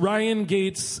comes Ryan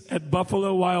Gates at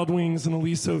Buffalo Wild Wings in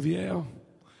Aliso Viejo.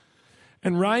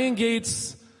 And Ryan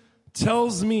Gates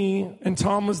tells me, and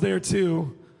Tom was there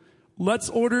too, let's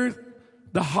order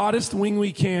the hottest wing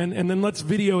we can, and then let's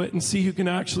video it and see who can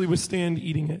actually withstand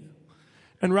eating it.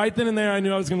 And right then and there, I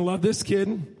knew I was going to love this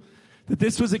kid, that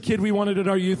this was a kid we wanted at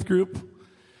our youth group,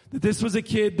 that this was a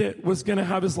kid that was going to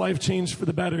have his life changed for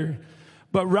the better.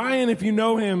 But Ryan, if you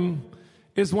know him,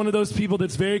 is one of those people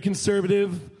that's very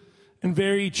conservative and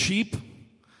very cheap.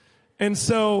 And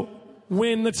so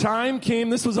when the time came,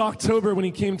 this was October when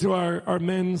he came to our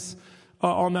men's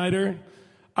all-nighter,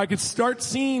 I could start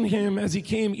seeing him as he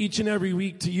came each and every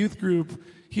week to youth group.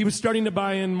 He was starting to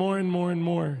buy in more and more and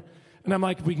more. And I'm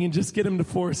like, if we can just get him to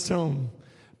Forest Home.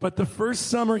 But the first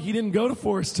summer, he didn't go to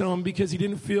Forest Home because he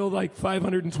didn't feel like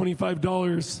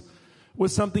 $525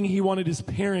 was something he wanted his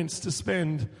parents to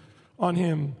spend on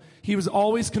him. He was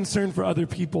always concerned for other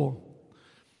people.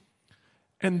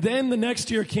 And then the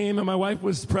next year came, and my wife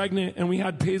was pregnant, and we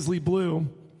had Paisley Blue.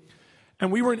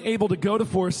 And we weren't able to go to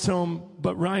Forest Home,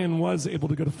 but Ryan was able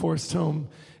to go to Forest Home.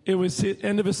 It was the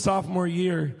end of his sophomore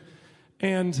year.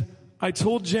 And I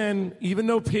told Jen, even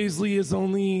though Paisley is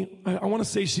only, I want to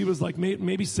say she was like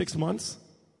maybe 6 months.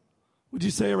 Would you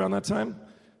say around that time?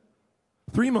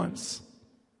 3 months.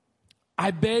 I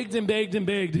begged and begged and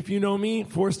begged. If you know me,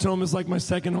 Forest Home is like my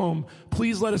second home.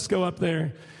 Please let us go up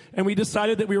there. And we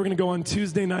decided that we were going to go on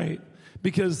Tuesday night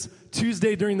because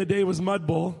Tuesday during the day was Mud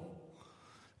Bowl.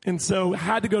 And so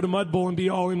had to go to Mud Bowl and be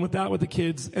all in with that with the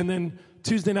kids. And then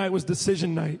Tuesday night was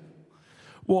decision night.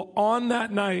 Well, on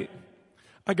that night,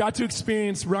 I got to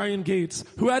experience Ryan Gates,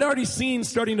 who I'd already seen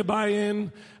starting to buy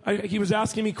in. He was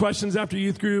asking me questions after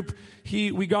youth group.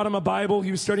 We got him a Bible.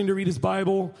 He was starting to read his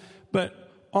Bible. But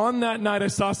on that night, I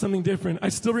saw something different. I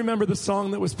still remember the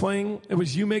song that was playing. It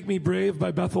was You Make Me Brave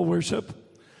by Bethel Worship.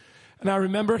 And I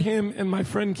remember him and my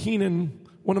friend Keenan,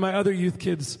 one of my other youth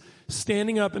kids,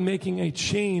 standing up and making a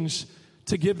change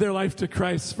to give their life to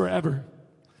Christ forever.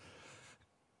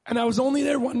 And I was only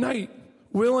there one night.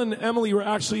 Will and Emily were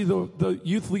actually the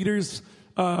youth leaders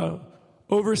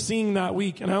overseeing that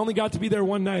week. And I only got to be there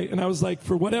one night. And I was like,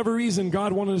 for whatever reason,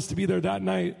 God wanted us to be there that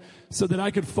night so that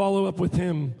I could follow up with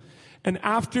him. And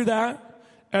after that,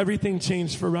 everything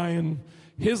changed for Ryan.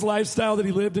 His lifestyle that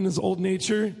he lived in his old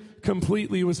nature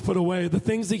completely was put away. The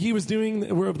things that he was doing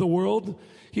that were of the world,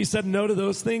 he said no to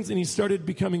those things, and he started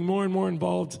becoming more and more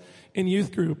involved in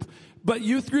youth group. But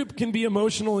youth group can be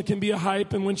emotional, it can be a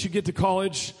hype, and once you get to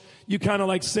college, you kind of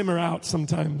like simmer out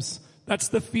sometimes. That's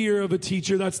the fear of a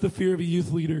teacher, that's the fear of a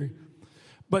youth leader.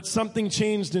 But something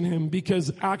changed in him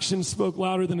because action spoke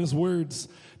louder than his words.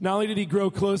 Not only did he grow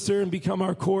closer and become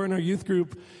our core in our youth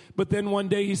group, but then one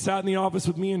day he sat in the office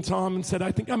with me and Tom and said,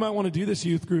 I think I might want to do this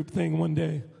youth group thing one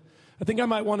day. I think I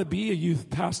might want to be a youth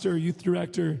pastor or youth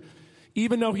director.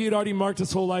 Even though he had already marked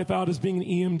his whole life out as being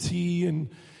an EMT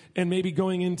and maybe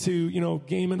going into,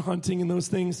 game and hunting and those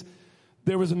things,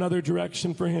 there was another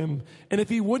direction for him. And if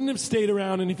he wouldn't have stayed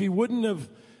around and if he wouldn't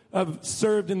have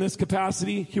served in this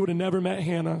capacity, he would have never met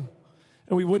Hannah.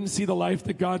 And we wouldn't see the life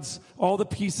that all the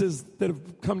pieces that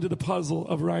have come to the puzzle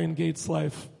of Ryan Gates'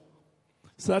 life.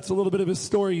 So that's a little bit of his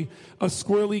story. A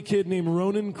squirrely kid named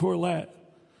Ronan Corlett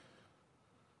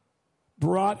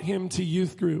brought him to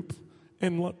youth group.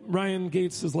 And Ryan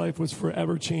Gates' life was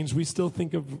forever changed. We still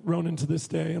think of Ronan to this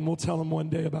day, and we'll tell him one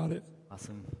day about it.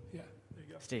 Awesome. Yeah, there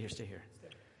you go. Stay here. Hey,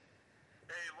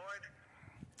 Lloyd.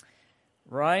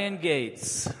 Ryan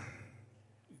Gates.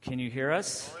 Can you hear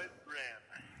us? Lloyd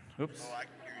Brand. Oops. Oh, I can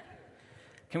hear you.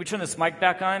 Can we turn this mic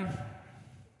back on?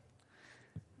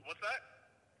 What's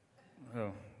that?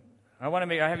 Oh.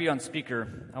 I have you on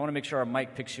speaker. I want to make sure our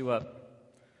mic picks you up.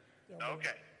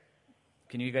 Okay.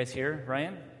 Can you guys hear,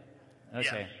 Ryan?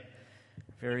 Okay. Yes.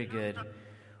 Very good.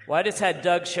 Well, I just had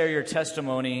Doug share your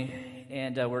testimony,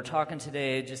 and we're talking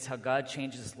today just how God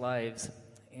changes lives.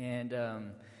 And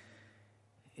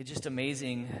it's just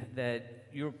amazing that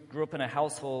you grew up in a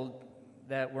household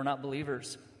that were not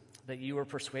believers, that you were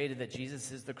persuaded that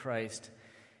Jesus is the Christ,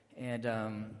 and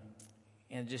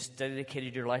just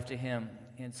dedicated your life to Him.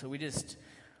 And so we just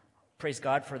praise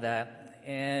God for that.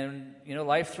 And,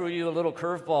 life threw you a little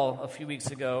curveball a few weeks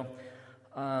ago.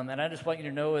 And I just want you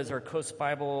to know, as our Coast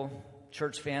Bible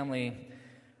Church family,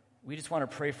 we just want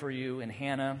to pray for you and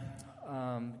Hannah.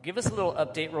 Give us a little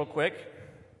update real quick.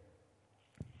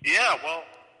 Yeah, well,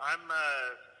 I'm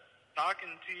talking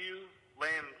to you,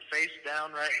 laying face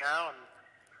down right now,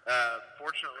 and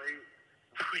fortunately,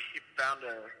 we found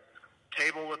a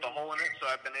table with a hole in it, so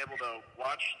I've been able to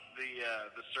watch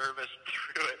the service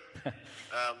through it,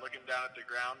 looking down at the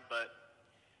ground. But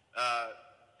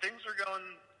things are going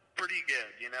pretty good.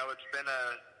 It's been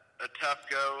a tough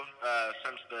go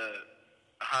since the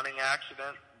hunting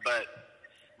accident, but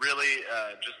really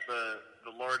just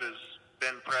the Lord has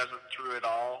been present through it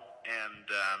all, and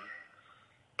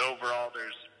overall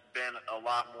there's been a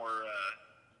lot more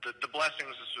the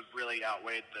blessings have really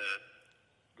outweighed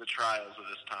the trials of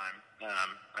this time.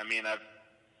 I've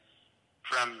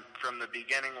from the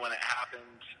beginning when it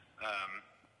happened,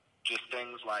 just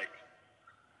things like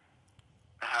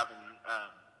having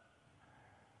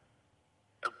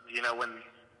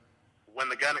when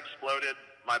the gun exploded,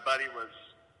 my buddy was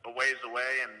a ways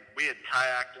away, and we had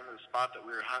kayaked into the spot that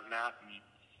we were hunting at, and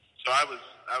so I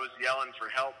was yelling for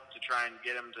help to try and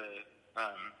get him to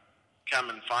come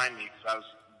and find me, because I was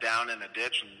down in a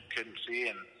ditch and couldn't see.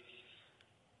 And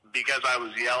because I was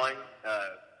yelling,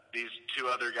 these two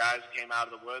other guys came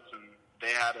out of the woods, and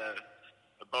they had a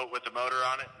boat with a motor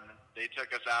on it, and they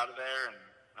took us out of there. And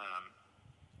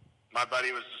my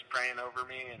buddy was just praying over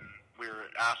me, and we were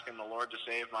asking the Lord to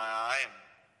save my eye. And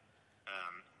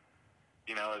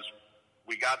as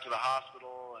we got to the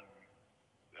hospital, and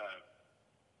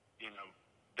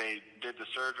they did the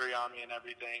surgery on me and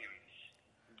everything, and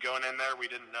going in there, we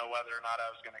didn't know whether or not I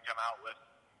was going to come out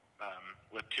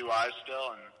with two eyes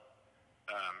still, and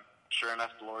sure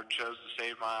enough, the Lord chose to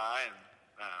save my eye.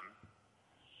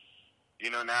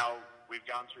 And now we've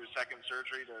gone through a second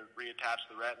surgery to reattach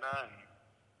the retina, and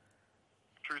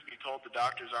truth be told, the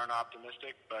doctors aren't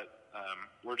optimistic, but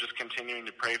we're just continuing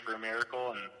to pray for a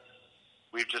miracle. And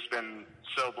we've just been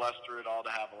so blessed through it all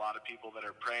to have a lot of people that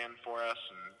are praying for us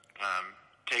and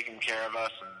taking care of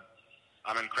us. And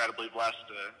I'm incredibly blessed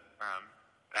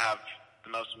to have the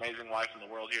most amazing wife in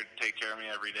the world here to take care of me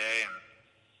every day.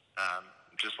 And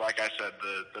just like I said,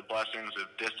 the blessings have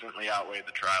distantly outweighed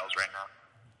the trials right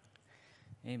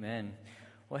now. Amen.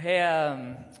 Well,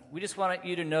 hey, we just want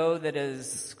you to know that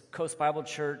as Coast Bible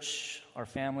Church, our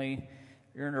family,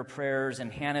 you're in our prayers,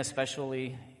 and Hannah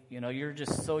especially. You're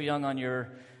just so young on your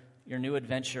new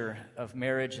adventure of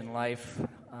marriage and life,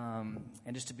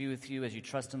 and just to be with you as you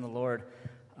trust in the Lord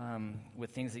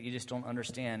with things that you just don't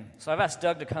understand. So I've asked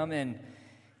Doug to come in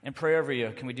and pray over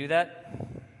you. Can we do that?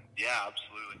 Yeah,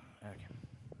 absolutely.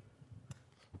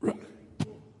 Okay.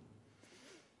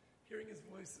 Hearing his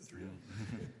voice is real.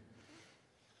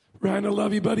 Ryan, I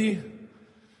love you, buddy.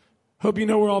 Hope you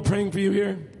know we're all praying for you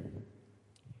here.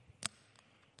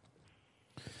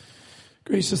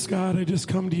 Gracious God, I just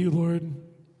come to you, Lord.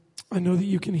 I know that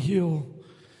you can heal.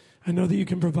 I know that you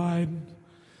can provide.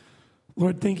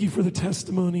 Lord, thank you for the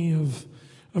testimony of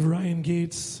Ryan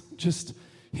Gates, just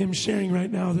him sharing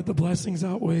right now that the blessings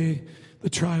outweigh the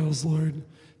trials, Lord.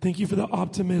 Thank you for the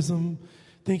optimism.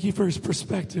 Thank you for his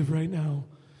perspective right now.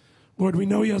 Lord, we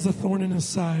know he has a thorn in his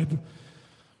side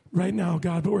right now,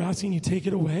 God, but we're asking you to take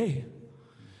it away.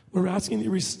 We're asking you to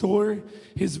restore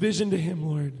his vision to him,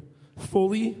 Lord,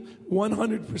 fully,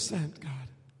 100%, God.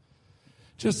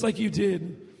 Just like you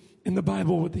did in the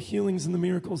Bible with the healings and the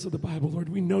miracles of the Bible, Lord.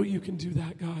 We know you can do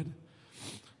that, God.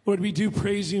 Lord, we do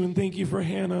praise you and thank you for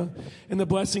Hannah and the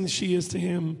blessings she is to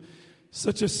him.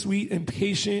 Such a sweet and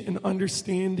patient and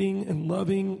understanding and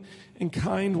loving and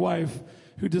kind wife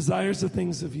who desires the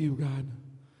things of you, God.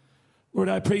 Lord,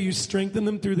 I pray you strengthen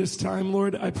them through this time,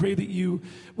 Lord. I pray that you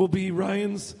will be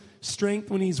Ryan's strength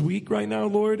when he's weak right now,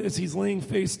 Lord, as he's laying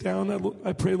face down.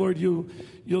 I pray, Lord, you'll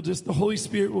just, the Holy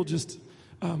Spirit will just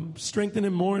strengthen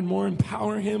him more and more,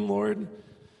 empower him, Lord.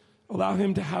 Allow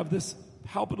him to have this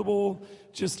palpable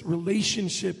just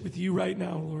relationship with you right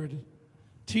now, Lord.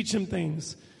 Teach him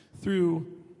things through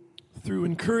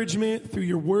encouragement, through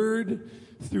your word,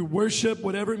 through worship,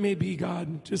 whatever it may be,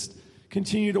 God. Just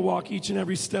continue to walk each and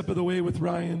every step of the way with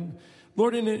Ryan.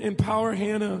 Lord, and empower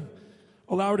Hannah.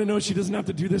 Allow her to know she doesn't have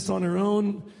to do this on her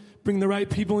own. Bring the right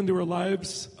people into her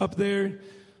lives up there.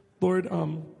 Lord,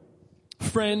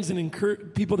 friends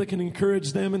and people that can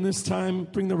encourage them in this time.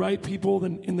 Bring the right people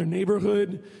in their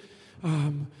neighborhood.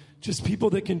 Just people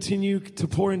that continue to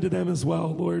pour into them as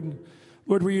well, Lord.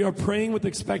 Lord, we are praying with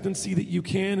expectancy that you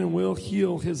can and will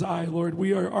heal his eye, Lord.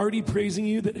 We are already praising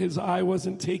you that his eye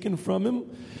wasn't taken from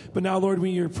him. But now, Lord,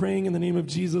 we are praying in the name of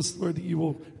Jesus, Lord, that you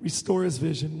will restore his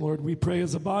vision. Lord, we pray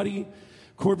as a body,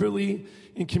 corporately,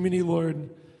 in community,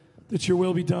 Lord, that your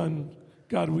will be done.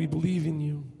 God, we believe in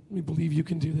you. We believe you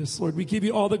can do this, Lord. We give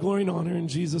you all the glory and honor. In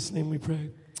Jesus' name we pray.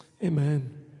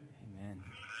 Amen. Amen.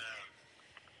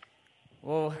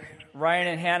 Well, Ryan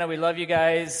and Hannah, we love you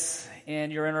guys,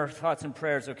 and you're in our thoughts and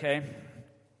prayers, okay?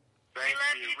 Thank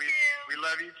you. We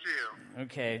love you too.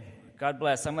 Okay. God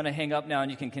bless. I'm going to hang up now, and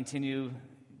you can continue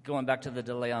going back to the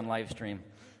delay on live stream.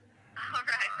 All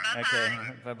right.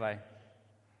 Bye-bye. Okay. Bye-bye.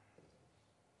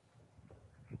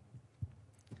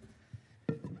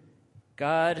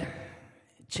 God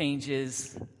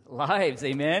changes lives.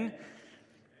 Amen?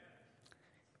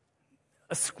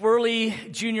 A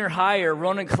squirrely junior higher,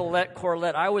 Ronan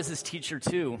Corlett, I was his teacher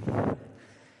too.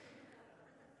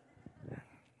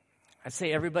 I'd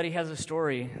say everybody has a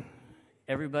story.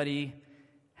 Everybody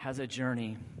has a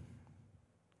journey.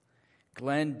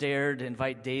 Glenn dared to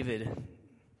invite David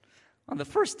on the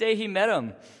first day he met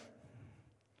him.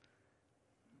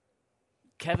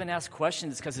 Kevin asked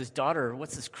questions because his daughter,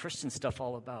 what's this Christian stuff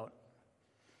all about?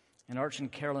 And Arch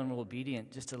and Carolyn were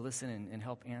obedient just to listen and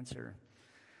help answer.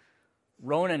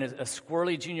 Ronan, a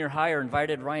squirrely junior higher,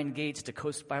 invited Ryan Gates to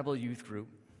Coast Bible Youth Group.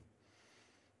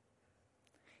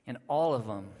 And all of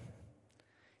them,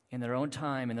 in their own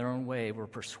time, in their own way, were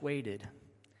persuaded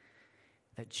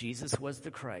that Jesus was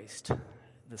the Christ,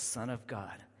 the Son of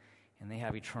God, and they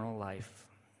have eternal life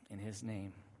in his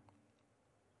name.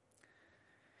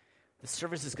 The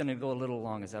service is going to go a little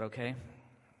long. Is that okay?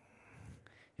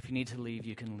 If you need to leave,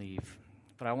 you can leave.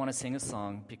 But I want to sing a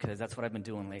song because that's what I've been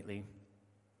doing lately.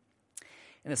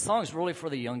 And the song is really for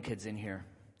the young kids in here.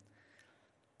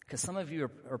 Because some of you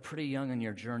are pretty young in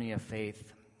your journey of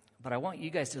faith. But I want you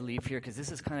guys to leave here because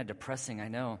this is kind of depressing, I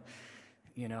know.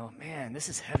 You know, man, this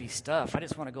is heavy stuff. I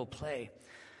just want to go play.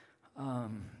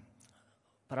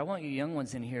 But I want you young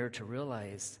ones in here to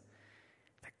realize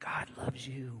that God loves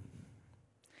you.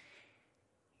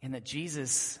 And that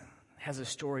Jesus has a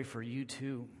story for you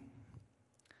too.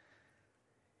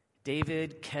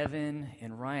 David, Kevin,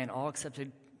 and Ryan all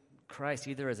accepted Christ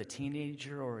either as a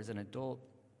teenager or as an adult.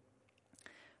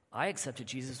 I accepted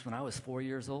Jesus when I was 4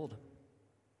 years old.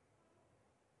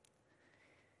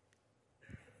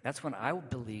 That's when I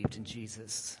believed in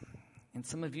Jesus. And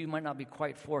some of you might not be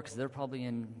quite 4 because they're probably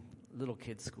in little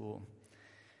kid school.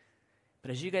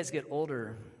 But as you guys get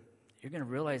older, you're going to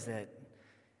realize that,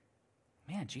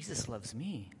 man, Jesus loves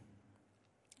me.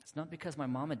 It's not because my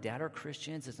mom and dad are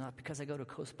Christians. It's not because I go to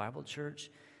Coast Bible Church.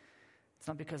 It's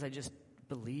not because I just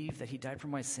believe that he died for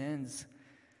my sins.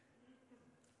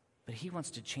 But he wants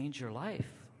to change your life.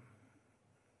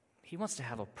 He wants to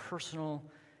have a personal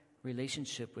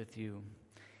relationship with you.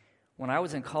 When I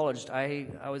was in college,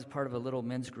 I was part of a little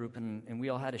men's group, and we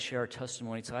all had to share our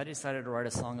testimony. So I decided to write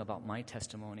a song about my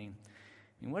testimony.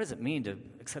 I mean, what does it mean to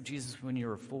accept Jesus when you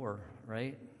were 4,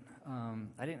 right?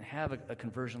 I didn't have a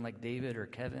conversion like David or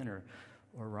Kevin or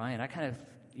Ryan. I kind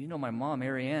of, my mom,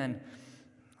 Mary Ann,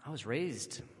 I was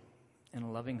raised in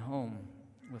a loving home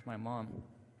with my mom.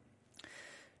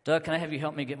 Doug, can I have you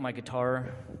help me get my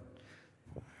guitar?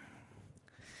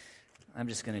 I'm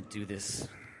just going to do this.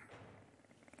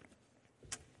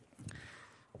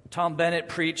 Tom Bennett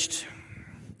preached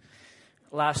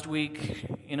last week,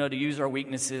 to use our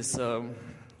weaknesses, so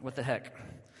what the heck?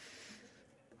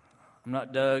 I'm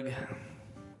not Doug.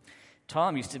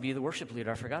 Tom used to be the worship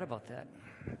leader. I forgot about that.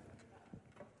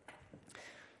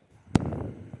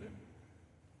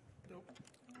 Nope.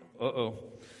 Uh-oh.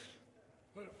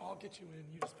 I'll get you in.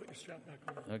 You just put your strap back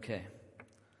on. Okay.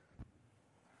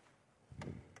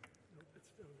 Nope,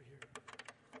 it's over here.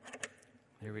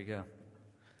 Here we go.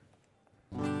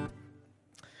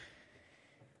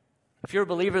 If you're a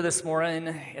believer this morning,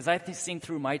 as I sing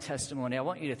through my testimony, I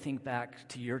want you to think back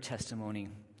to your testimony.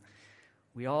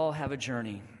 We all have a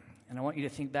journey, and I want you to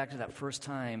think back to that first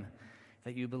time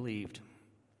that you believed.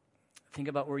 Think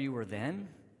about where you were then,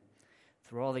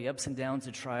 through all the ups and downs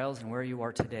and trials, and where you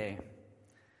are today.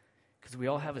 Because we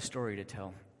all have a story to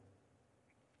tell.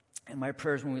 And my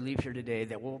prayer is when we leave here today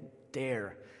that we'll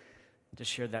dare to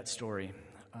share that story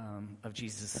of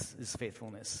Jesus'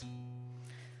 faithfulness.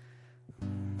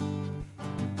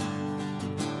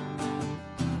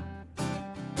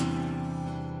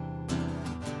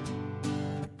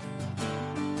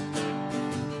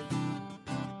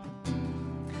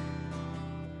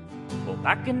 Well,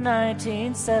 back in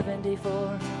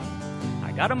 1974,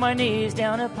 I got on my knees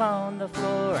down upon the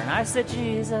floor and I said,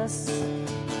 Jesus,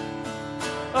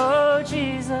 oh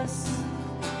Jesus,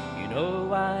 you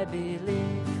know I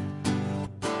believe.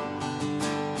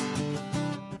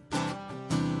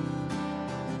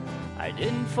 I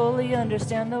didn't fully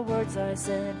understand the words I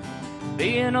said,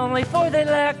 being only 4 they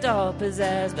lacked all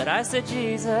pizzazz, but I said,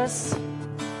 Jesus,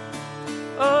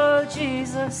 oh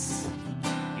Jesus,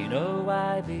 you know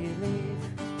I believe.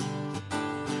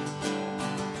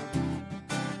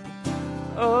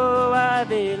 Oh, I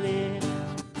believe.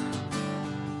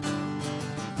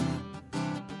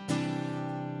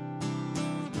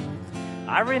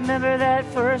 I remember that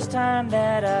first time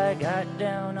that I got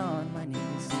down on my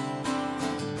knees.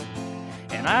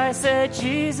 And I said,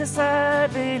 Jesus, I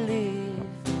believe.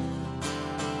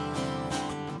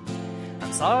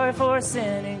 I'm sorry for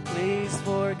sinning, please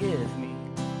forgive me.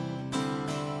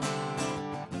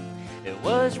 It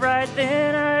was right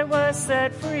then I was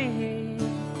set free.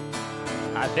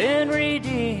 I've been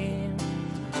redeemed.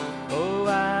 Oh,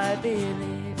 I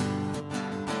believe.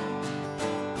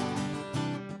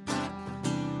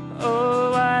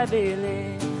 Oh, I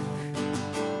believe.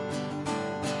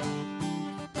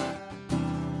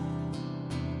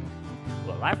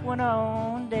 Well, life went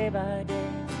on day by day.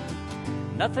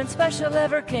 Nothing special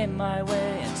ever came my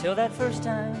way until that first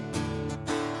time.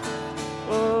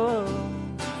 Oh,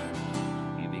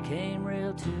 you became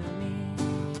real to me.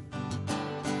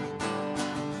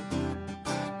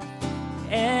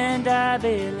 And I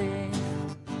believe.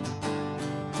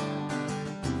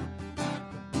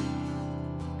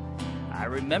 I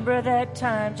remember that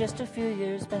time just a few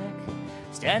years back,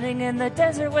 standing in the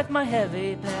desert with my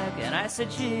heavy pack, and I said,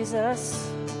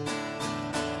 Jesus,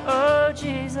 oh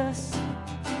Jesus,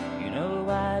 you know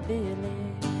I believe.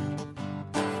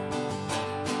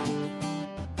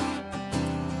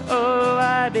 Oh,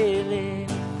 I believe.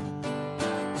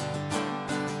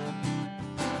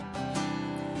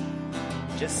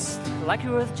 Just like you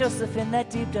were with Joseph in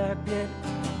that deep dark pit,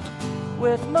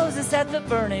 with Moses at the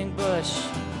burning bush,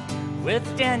 with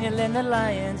Daniel in the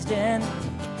lion's den,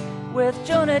 with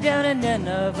Jonah down in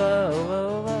Nineveh.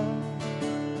 Oh, oh,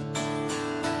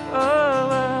 oh,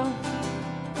 oh.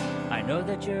 I know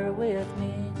that you're with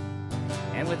me,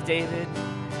 and with David,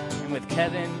 and with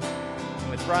Kevin, and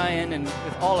with Ryan, and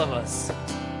with all of us.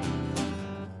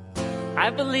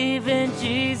 I believe in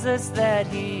Jesus, that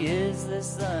he is the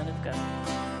Son of God.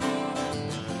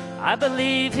 I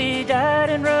believe he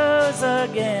died and rose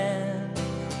again.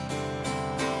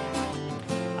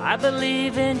 I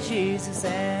believe in Jesus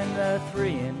and the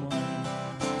 3-in-1.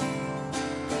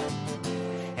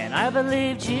 And I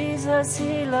believe Jesus,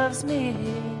 he loves me.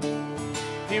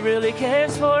 He really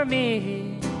cares for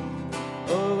me.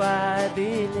 Oh, I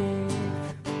believe.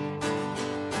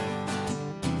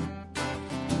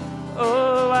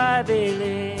 Oh, I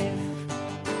believe.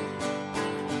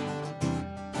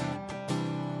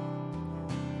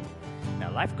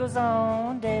 Now life goes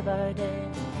on day by day.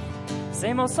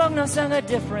 Same old song, now sung a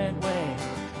different way.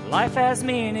 Life has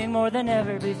meaning more than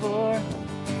ever before.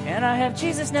 And I have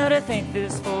Jesus now to thank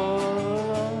this for.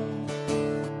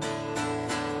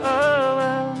 Oh,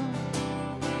 well,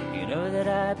 you know that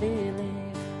I believe.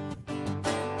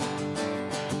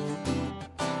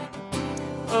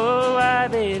 Oh, I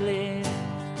believe.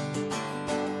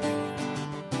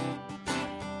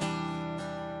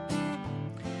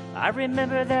 I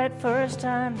remember that first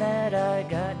time that I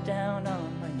got down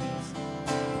on my knees.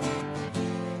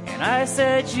 And I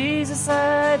said, Jesus,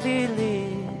 I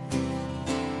believe.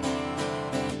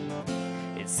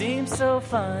 It seems so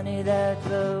funny that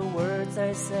the words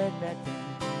I said back then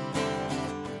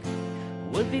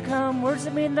would become words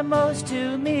that mean the most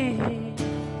to me.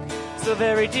 So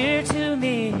very dear to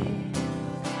me.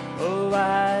 Oh,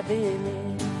 I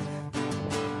believe.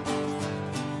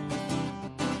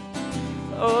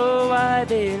 Oh, I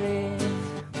believe.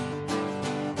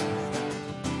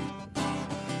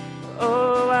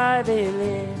 Oh, I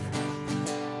believe.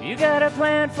 You got a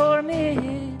plan for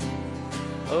me.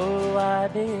 Oh, I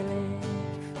believe.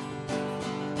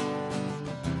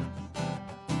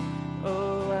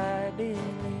 Oh, I believe.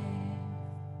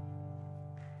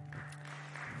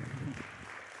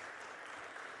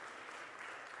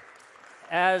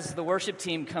 As the worship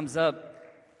team comes up,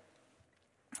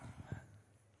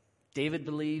 David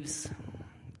believes,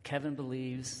 Kevin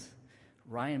believes,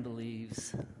 Ryan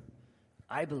believes,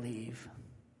 I believe.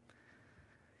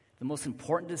 The most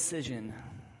important decision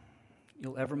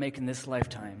you'll ever make in this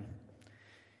lifetime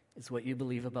is what you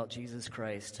believe about Jesus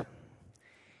Christ.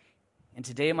 And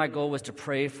today my goal was to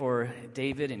pray for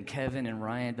David and Kevin and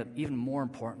Ryan, but even more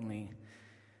importantly,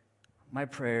 my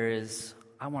prayer is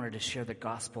I wanted to share the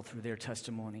gospel through their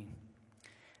testimony.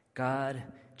 God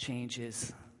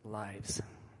changes lives.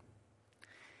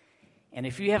 And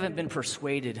if you haven't been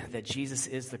persuaded that Jesus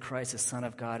is the Christ, the Son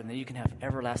of God, and that you can have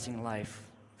everlasting life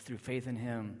through faith in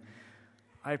him,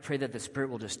 I pray that the Spirit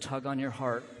will just tug on your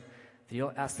heart, that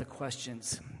you'll ask the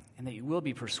questions, and that you will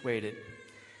be persuaded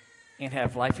and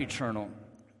have life eternal.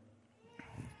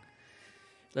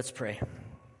 Let's pray.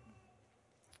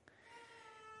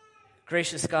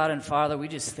 Gracious God and Father, we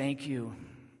just thank you,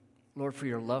 Lord, for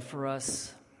your love for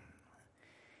us.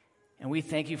 And we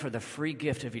thank you for the free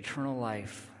gift of eternal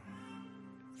life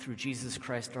through Jesus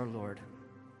Christ our Lord.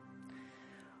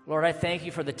 Lord, I thank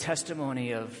you for the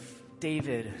testimony of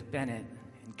David Bennett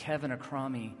and Kevin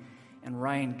Akrami and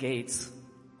Ryan Gates,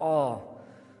 all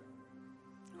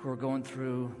who are going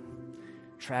through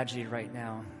tragedy right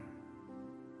now.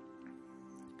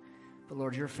 But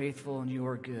Lord, you're faithful and you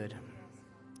are good.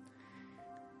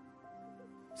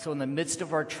 So in the midst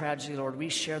of our tragedy, Lord, we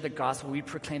share the gospel. We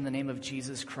proclaim the name of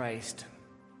Jesus Christ.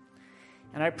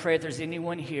 And I pray if there's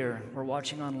anyone here or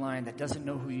watching online that doesn't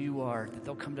know who you are, that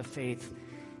they'll come to faith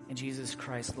in Jesus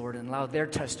Christ, Lord, and allow their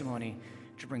testimony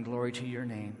to bring glory to your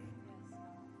name.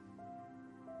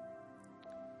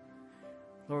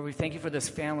 Lord, we thank you for this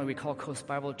family we call Coast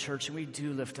Bible Church, and we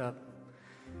do lift up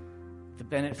the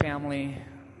Bennett family,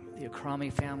 the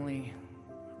Akrami family,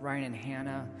 Ryan and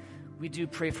Hannah. We do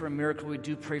pray for a miracle. We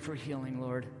do pray for healing,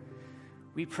 Lord.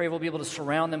 We pray we'll be able to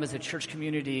surround them as a church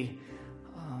community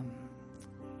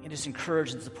and just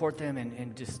encourage and support them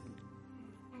and just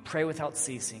pray without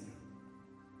ceasing.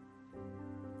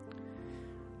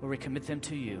 Lord, we commit them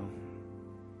to you.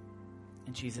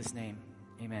 In Jesus' name,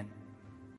 amen.